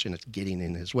too much and it's getting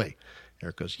in his way.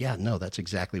 Eric goes, yeah, no, that's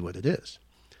exactly what it is.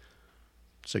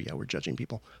 So yeah, we're judging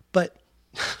people, but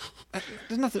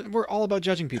There's nothing. We're all about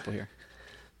judging people here.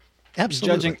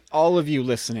 absolutely. Judging all of you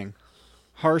listening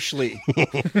harshly.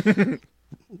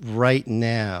 Right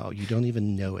now, you don't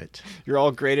even know it. You're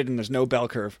all graded and there's no bell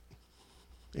curve.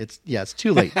 It's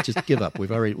too late. Just give up.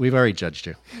 We've already judged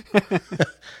you.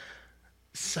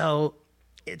 So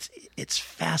it's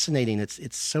fascinating.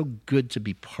 It's so good to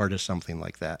be part of something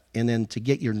like that. And then to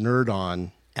get your nerd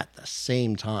on at the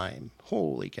same time.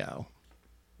 Holy cow.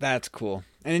 That's cool.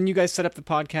 And then you guys set up the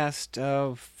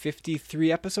podcast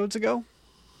 53 episodes ago?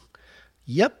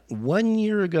 Yep, 1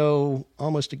 year ago,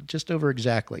 almost just over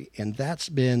exactly. And that's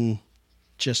been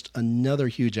just another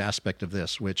huge aspect of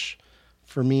this, which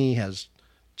for me has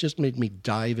just made me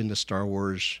dive into Star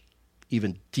Wars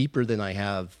even deeper than I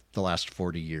have the last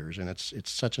 40 years. And it's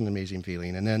such an amazing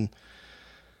feeling. And then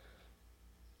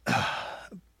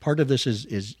part of this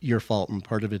is your fault, and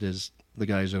part of it is the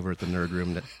guys over at the Nerd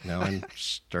Room that now I'm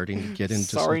starting to get into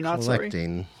Sorry, some not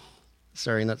collecting.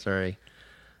 Sorry, not sorry.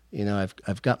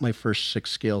 I've got my first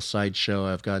 6-scale sideshow.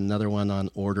 I've got another one on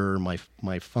order. My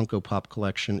Funko Pop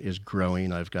collection is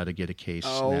growing. I've got to get a case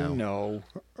now. Oh, no.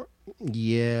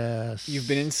 Yes. You've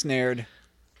been ensnared.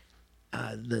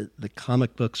 The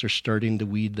comic books are starting to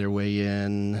weed their way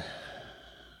in.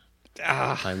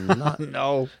 I'm not.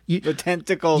 No. The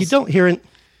tentacles.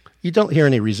 You don't hear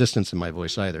any resistance in my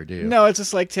voice either, do you? No, it's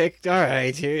just like, all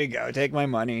right, here you go. Take my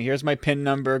money. Here's my PIN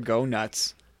number. Go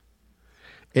nuts.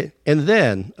 And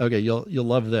then, okay, you'll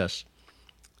love this.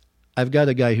 I've got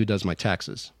a guy who does my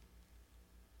taxes.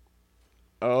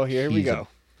 Oh, here we go.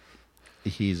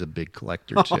 He's a big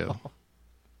collector too.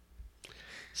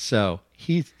 So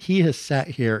he has sat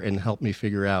here and helped me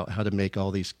figure out how to make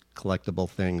all these collectible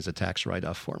things a tax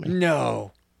write-off for me.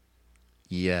 No.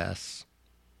 Yes.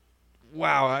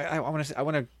 Wow. I want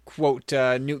to quote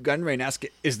Newt Gunray and ask,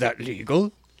 is that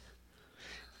legal?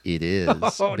 It is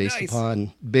Nice.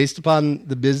 based upon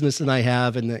the business that I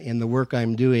have and the work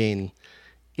I'm doing.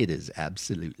 It is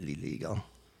absolutely legal.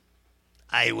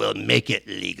 I will make it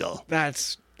legal.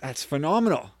 That's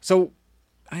phenomenal. So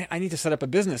I need to set up a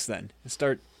business then and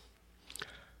start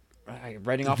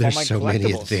writing off all my There's so collectibles.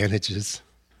 many advantages.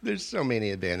 There's so many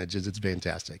advantages. It's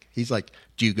fantastic. He's like,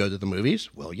 do you go to the movies?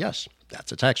 Well, yes,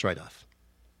 that's a tax write-off.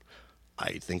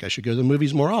 I think I should go to the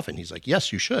movies more often. He's like,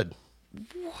 yes, you should.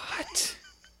 What?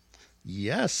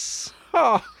 Yes.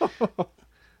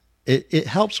 It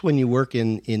helps when you work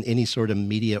in any sort of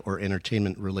media or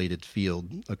entertainment related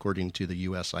field, according to the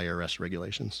U.S. IRS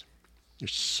regulations.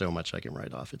 There's so much I can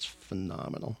write off. It's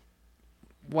phenomenal.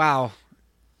 Wow.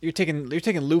 You're taking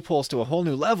loopholes to a whole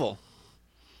new level.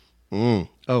 Oh,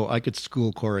 I could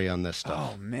school Corey on this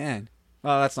stuff. Oh, man.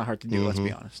 Well, that's not hard to do, let's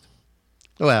be honest.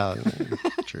 Well,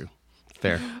 true.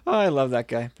 Fair. Oh, I love that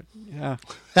guy. But yeah.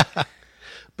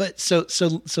 But so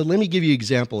let me give you an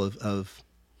example of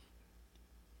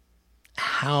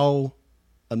how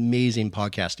amazing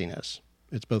podcasting is.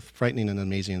 It's both frightening and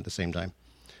amazing at the same time.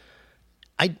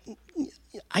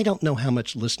 I don't know how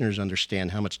much listeners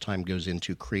understand how much time goes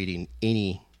into creating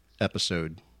any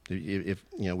episode. If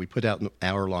we put out an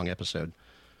hour-long episode,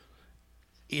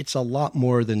 it's a lot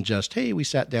more than just, hey, we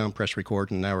sat down, press record,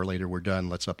 and an hour later we're done.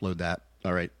 Let's upload that.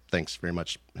 All right, thanks very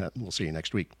much. We'll see you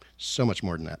next week. So much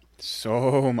more than that.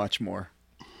 So much more.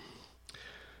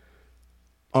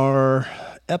 Our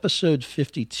episode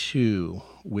 52,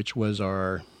 which was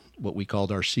what we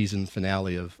called our season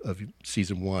finale of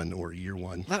season 1 or year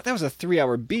 1. That was a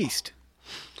 3-hour beast.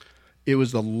 It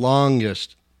was the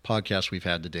longest podcast we've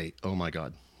had to date. Oh my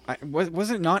God. Was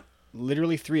it not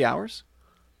literally 3 hours?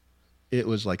 It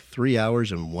was like 3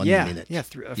 hours and 1 minute. Yeah,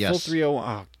 full 3:01.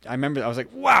 Oh, I remember. I was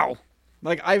like, wow.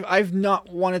 Like I've not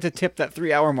wanted to tip that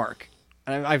 3-hour mark,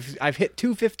 and I've hit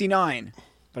 2:59,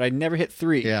 but I never hit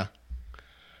 3. Yeah.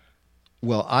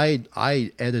 Well, I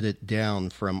edited it down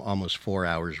from almost 4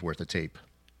 hours worth of tape.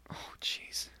 Oh,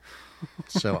 jeez.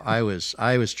 So I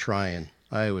was trying.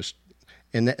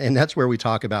 And that's where we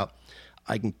talk about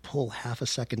I can pull half a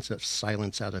second of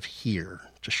silence out of here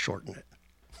to shorten it.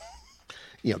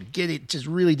 Get it, just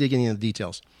really digging into the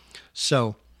details.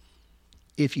 So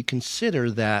if you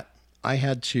consider that I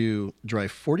had to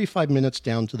drive 45 minutes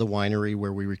down to the winery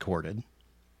where we recorded,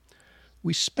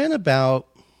 we spent about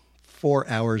 4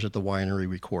 hours at the winery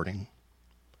recording.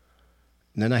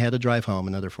 And then I had to drive home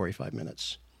another 45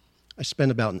 minutes. I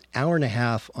spent about an hour and a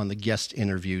half on the guest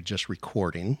interview just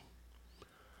recording.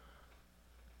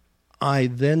 I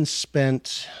then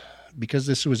spent, because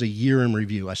this was a year in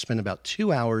review, I spent about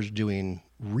 2 hours doing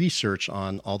research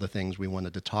on all the things we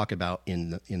wanted to talk about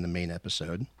in the main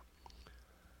episode.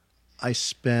 I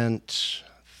spent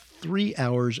 3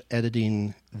 hours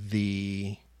editing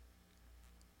the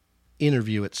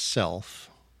interview itself,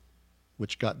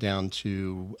 which got down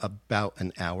to about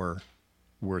an hour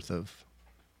worth of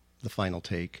the final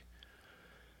take.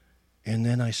 And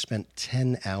then I spent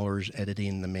 10 hours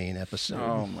editing the main episode.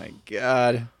 Oh my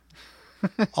God.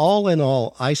 All in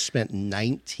all, I spent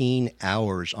 19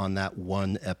 hours on that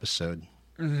one episode.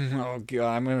 Oh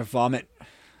God, I'm going to vomit.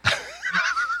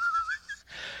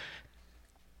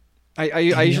 I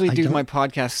usually do my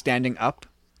podcast standing up.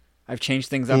 I've changed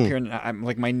things up here, and I'm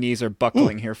like, my knees are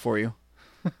buckling here for you.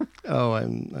 Oh,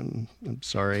 I'm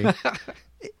sorry. By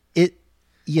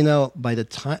the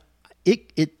time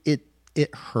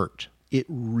it hurt. It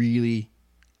really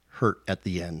hurt at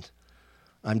the end.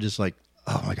 I'm just like,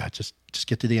 oh my God, just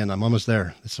get to the end. I'm almost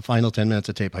there. It's the final 10 minutes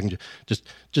of tape. I can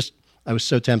just I was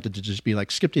so tempted to just be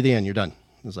like, skip to the end. You're done.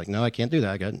 I was like, no, I can't do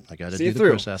that. I got to do the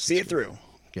process. See it through.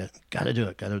 Got to do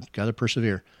it. Got to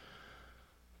persevere.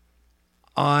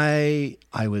 I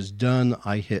was done.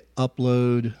 I hit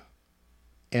upload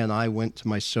and I went to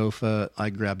my sofa. I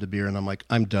grabbed a beer and I'm like,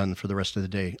 I'm done for the rest of the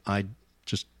day.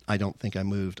 I don't think I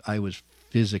moved. I was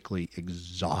physically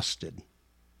exhausted.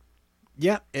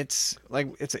 Yeah, it's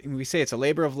we say it's a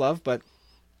labor of love, but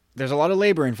there's a lot of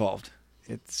labor involved.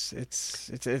 It's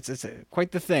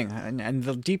quite the thing, and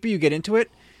the deeper you get into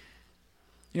it,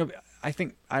 I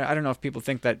think I don't know if people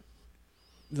think that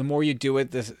the more you do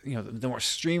it, the more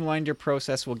streamlined your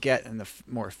process will get, and the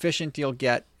more efficient you'll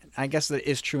get. I guess that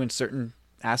is true in certain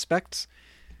aspects.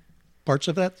 Parts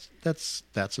of that's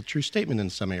a true statement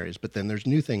in some areas, but then there's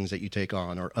new things that you take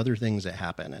on or other things that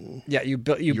happen, and yeah, you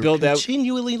you're build out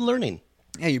continually learning.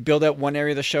 Yeah, you build out one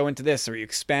area of the show into this, or you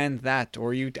expand that,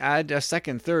 or you add a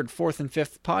second, third, fourth, and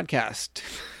fifth podcast.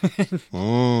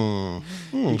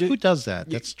 Who does that?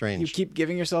 That's strange. You keep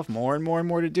giving yourself more and more and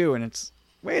more to do, and it's,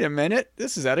 wait a minute,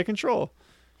 this is out of control.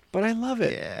 But I love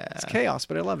it. Yeah. It's chaos,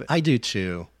 but I love it. I do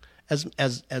too. As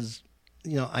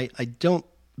I don't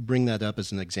bring that up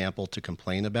as an example to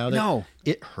complain about it. No.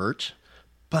 It hurt,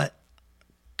 but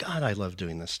God, I love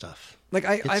doing this stuff. Like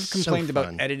I've complained so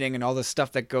about editing and all the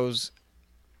stuff that goes,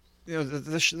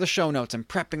 the show notes and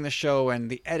prepping the show and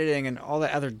the editing and all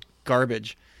that other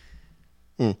garbage.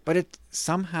 But it's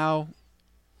somehow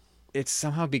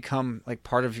become like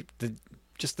part of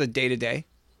the day to day.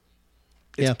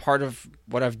 It's part of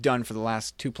what I've done for the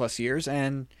last 2+ years,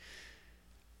 and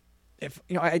if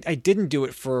I didn't do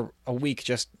it for a week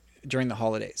just during the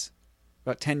holidays.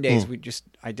 About 10 days,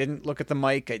 I didn't look at the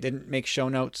mic, I didn't make show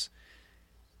notes,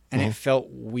 and it felt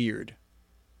weird.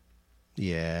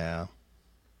 Yeah.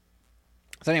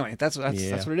 So anyway, that's what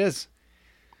it is.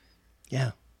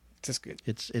 Yeah. It's just good.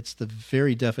 It's the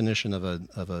very definition of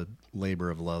a labor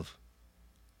of love.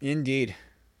 Indeed.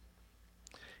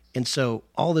 And so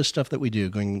all this stuff that we do,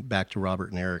 going back to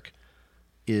Robert and Eric,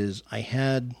 is I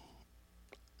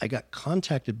got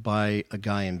contacted by a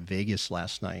guy in Vegas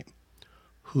last night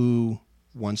who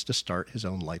wants to start his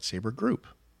own lightsaber group.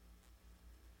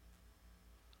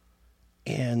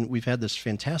 And we've had this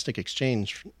fantastic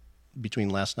exchange between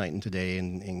last night and today,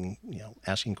 and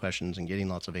asking questions and getting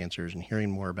lots of answers and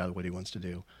hearing more about what he wants to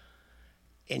do.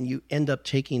 And you end up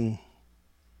taking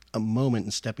a moment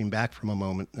and stepping back from a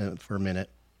moment for a minute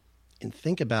and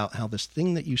think about how this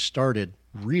thing that you started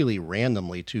really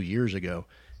randomly 2 years ago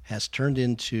has turned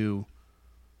into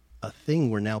a thing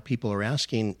where now people are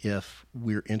asking if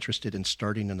we're interested in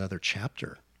starting another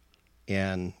chapter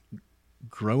and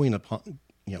growing upon,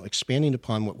 expanding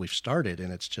upon what we've started.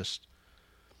 And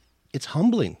it's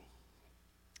humbling.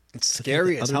 It's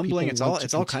scary. It's humbling. It's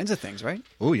all kinds of things, right?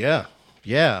 Oh yeah.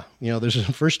 Yeah. There's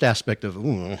a first aspect of, I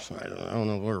don't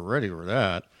know if we're ready for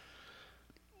that.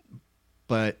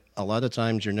 But a lot of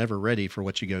times you're never ready for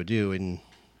what you go do. And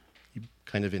you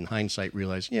kind of in hindsight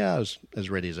realize, I was as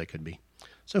ready as I could be.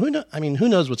 So who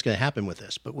knows what's going to happen with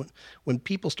this? But when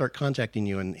people start contacting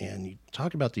you and you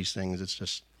talk about these things, it's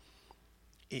just,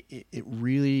 it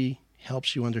really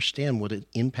helps you understand what an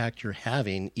impact you're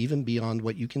having, even beyond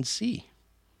what you can see.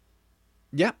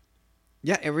 Yeah.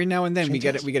 Yeah. Every now and then we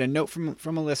get a note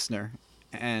from a listener,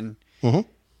 and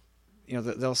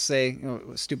they'll say,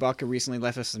 Stu Baca recently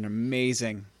left us an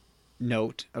amazing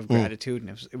note of gratitude,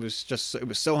 and it was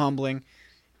so humbling.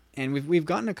 And we've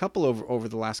gotten a couple over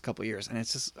the last couple of years, and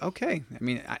it's just okay. I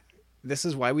mean, this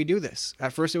is why we do this.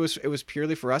 At first, it was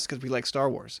purely for us because we like Star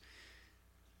Wars,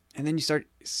 And then you start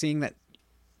seeing that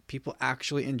people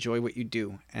actually enjoy what you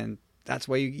do. And that's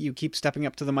why you keep stepping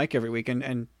up to the mic every week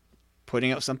and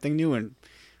putting out something new and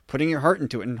putting your heart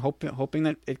into it and hoping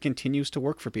that it continues to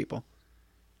work for people.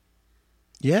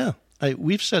 Yeah.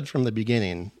 We've said from the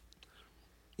beginning,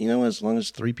 as long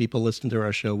as 3 people listen to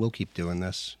our show, we'll keep doing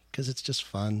this because it's just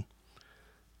fun.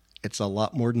 It's a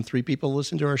lot more than 3 people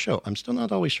listen to our show. I'm still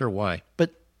not always sure why,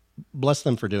 but bless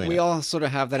them for doing it. We all sort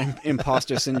of have that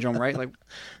imposter syndrome, right? Like,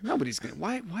 nobody's going to...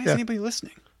 Why is anybody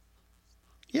listening?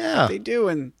 Yeah. They do,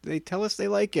 and they tell us they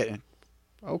like it.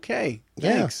 Okay,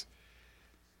 thanks.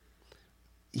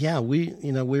 Yeah,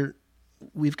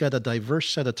 we've got a diverse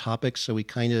set of topics, so we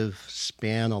kind of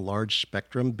span a large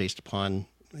spectrum based upon,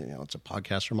 it's a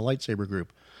podcast from a lightsaber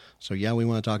group. So yeah, we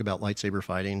want to talk about lightsaber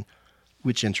fighting,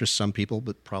 which interests some people,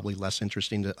 but probably less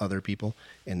interesting to other people.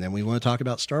 And then we want to talk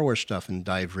about Star Wars stuff and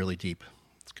dive really deep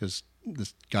because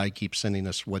this guy keeps sending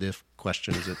us what if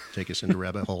questions that take us into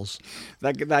rabbit holes.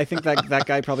 I think that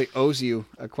guy probably owes you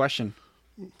a question.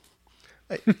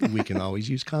 We can always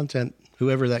use content,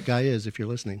 whoever that guy is, if you're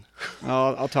listening.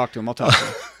 I'll talk to him.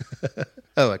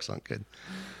 Oh, excellent. Good.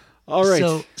 All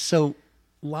right. So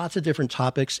lots of different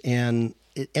topics, and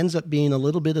it ends up being a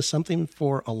little bit of something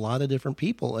for a lot of different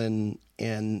people. And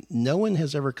no one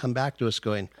has ever come back to us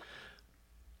going,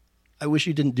 I wish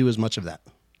you didn't do as much of that.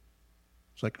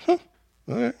 It's like, all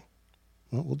right.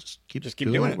 Well, we'll just keep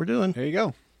doing what we're doing. There you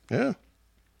go. Yeah.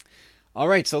 All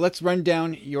right. So let's run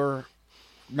down your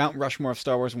Mount Rushmore of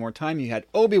Star Wars one more time. You had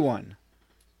Obi-Wan,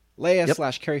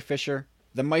 Leia / Carrie Fisher,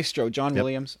 the Maestro, John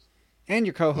Williams, and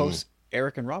your co-hosts,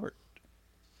 Eric and Robert.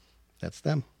 That's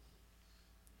them.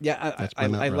 Yeah,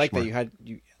 I like that you had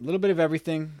a little bit of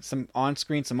everything, some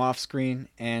on-screen, some off-screen,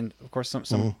 and of course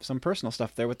some personal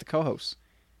stuff there with the co-hosts.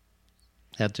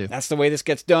 Had to. That's the way this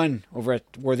gets done over at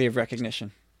Worthy of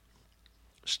Recognition.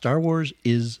 Star Wars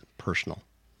is personal.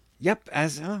 Yep,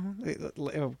 as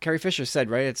Carrie Fisher said,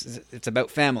 right? It's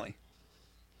about family.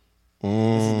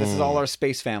 This is all our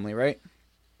space family, right?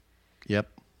 Yep,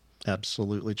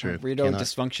 absolutely true. Rito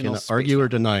dysfunctional. Cannot argue or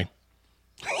deny.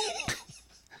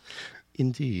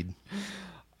 Indeed.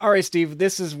 All right, Steve,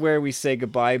 this is where we say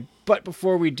goodbye. But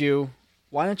before we do,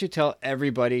 why don't you tell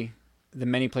everybody the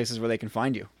many places where they can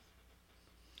find you?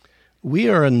 We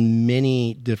are in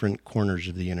many different corners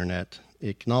of the internet.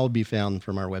 It can all be found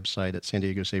from our website at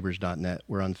sandiegosabers.net.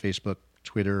 We're on Facebook,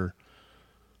 Twitter.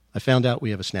 I found out we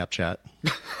have a Snapchat.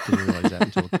 Didn't realize that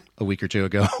until a week or two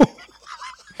ago.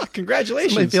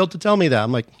 Congratulations. Somebody failed to tell me that.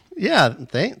 I'm like, yeah,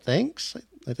 thanks.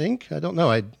 I think. I don't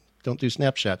know. I don't do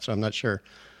Snapchat, so I'm not sure.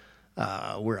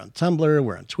 We're on Tumblr.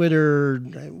 We're on Twitter.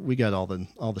 We got all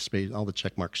the space, all the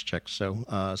check marks checked. So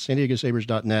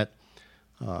sandiegosabers.net.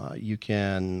 You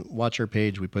can watch our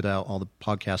page. We put out all the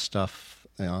podcast stuff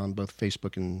on both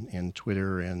Facebook and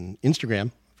Twitter and Instagram.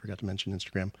 I forgot to mention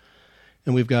Instagram.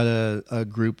 And we've got a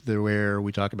group there where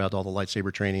we talk about all the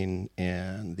lightsaber training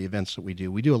and the events that we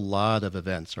do. We do a lot of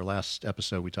events. Our last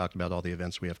episode, we talked about all the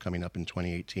events we have coming up in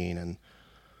 2018. And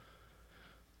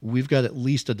we've got at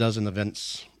least a dozen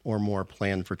events or more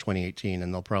planned for 2018.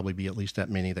 And there'll probably be at least that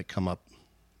many that come up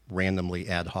randomly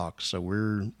ad hoc. So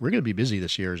we're going to be busy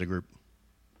this year as a group.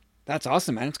 That's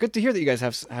awesome, man. It's good to hear that you guys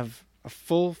have a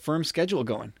full, firm schedule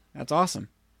going. That's awesome.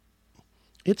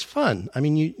 It's fun. I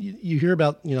mean, you hear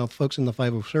about, folks in the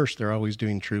 501st, they're always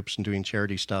doing troops and doing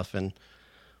charity stuff, and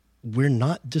we're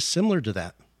not dissimilar to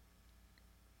that.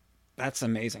 That's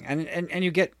amazing. And you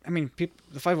get, the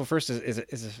 501st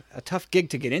is a tough gig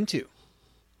to get into.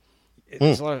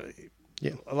 There's a lot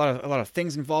of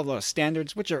things involved, a lot of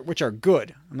standards, which are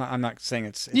good. I'm not saying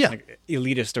it's like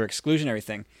elitist or exclusionary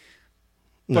thing.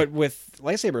 But with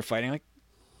lightsaber fighting, like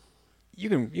you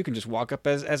can just walk up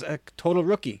as a total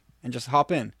rookie and just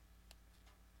hop in.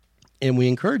 And we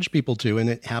encourage people to, and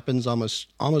it happens almost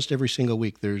every single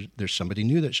week. There's somebody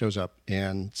new that shows up,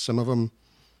 and some of them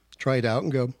try it out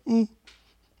and go,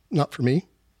 not for me.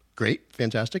 Great,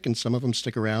 fantastic. And some of them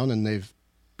stick around and they've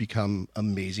become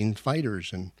amazing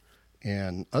fighters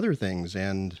and other things.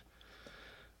 And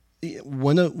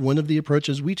one of the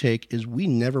approaches we take is we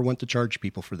never want to charge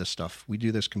people for this stuff. We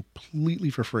do this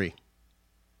completely for free.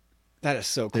 That is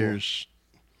so cool.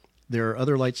 There are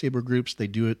other lightsaber groups. They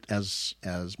do it as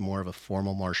more of a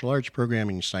formal martial arts program,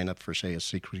 and you sign up for, say, a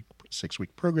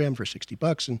 6-week program for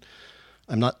 $60. And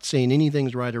I'm not saying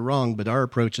anything's right or wrong, but our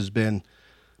approach has been,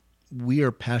 we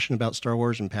are passionate about Star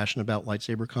Wars and passionate about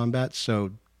lightsaber combat.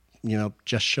 So,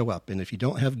 just show up. And if you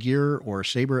don't have gear or a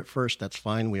saber at first, that's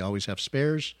fine. We always have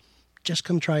spares. Just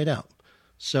come try it out.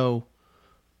 So,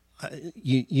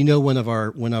 one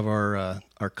of our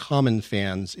common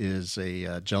fans is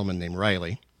a gentleman named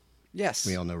Riley. Yes,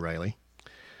 we all know Riley.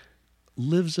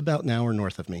 lives about an hour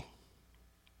north of me.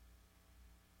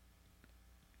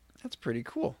 That's pretty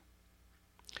cool.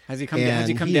 Has he come down? Has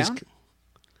he come he is- down?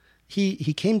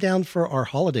 He came down for our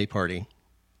holiday party.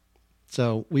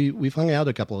 So we've hung out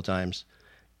a couple of times.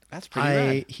 That's pretty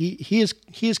rad. He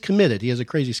is committed. He has a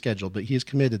crazy schedule, but he is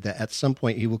committed that at some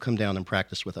point he will come down and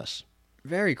practice with us.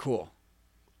 Very cool.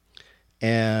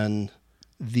 And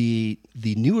the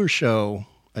newer show,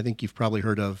 I think you've probably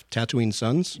heard of Tatooine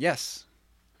Sons. Yes.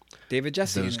 David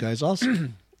Jesse. Those guys also.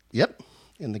 Yep.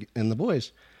 And the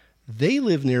boys. They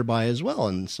live nearby as well.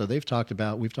 And so we've talked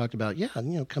about,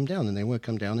 come down, and they want to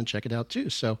come down and check it out too.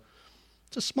 So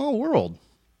it's a small world.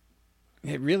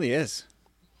 It really is.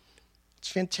 It's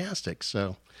fantastic.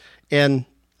 So, and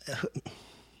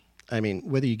I mean,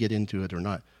 whether you get into it or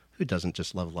not, who doesn't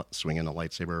just love swinging a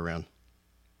lightsaber around?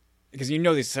 Because you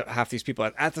know half these people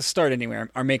at the start anyway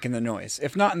are making the noise.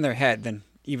 If not in their head, then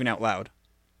even out loud.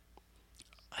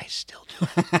 I still do.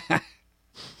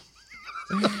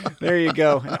 There you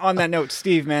go. And on that note,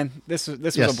 Steve, man, this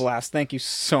was Yes. a blast. Thank you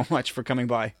so much for coming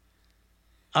by.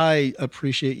 I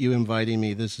appreciate you inviting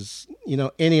me. This is,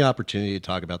 any opportunity to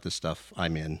talk about this stuff,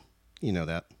 I'm in. You know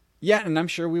that. Yeah, and I'm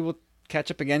sure we will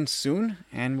catch up again soon,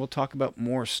 and we'll talk about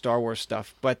more Star Wars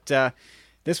stuff. But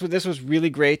this was really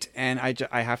great, and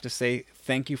I have to say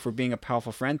thank you for being a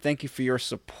powerful friend. Thank you for your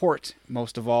support,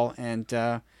 most of all. And,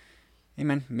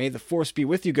 amen, may the Force be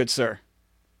with you, good sir.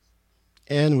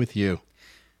 And with you.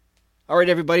 All right,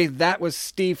 everybody, that was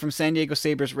Steve from San Diego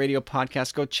Sabres Radio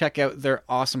Podcast. Go check out their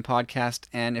awesome podcast.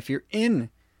 And if you're in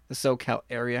the SoCal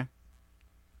area,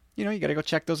 you got to go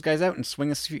check those guys out and swing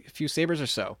a few sabers or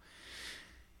so.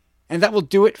 And that will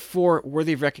do it for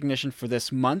Worthy of Recognition for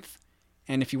this month.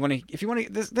 And if you want to,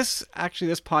 this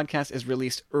podcast is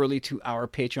released early to our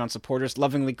Patreon supporters,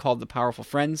 lovingly called the Powerful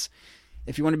Friends.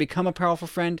 If you want to become a powerful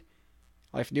friend,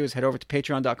 all you have to do is head over to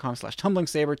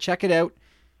patreon.com/tumblingsaber. Check it out.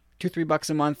 $2-3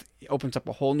 a month. It opens up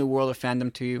a whole new world of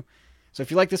fandom to you. So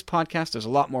if you like this podcast, there's a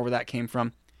lot more where that came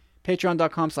from.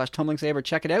 Patreon.com/tumblingsaber.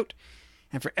 Check it out.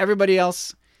 And for everybody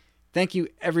else, thank you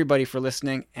everybody for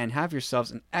listening, and have yourselves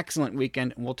an excellent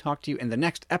weekend. And we'll talk to you in the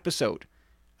next episode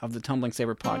of the Tumbling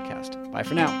Saber podcast. Bye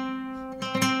for now.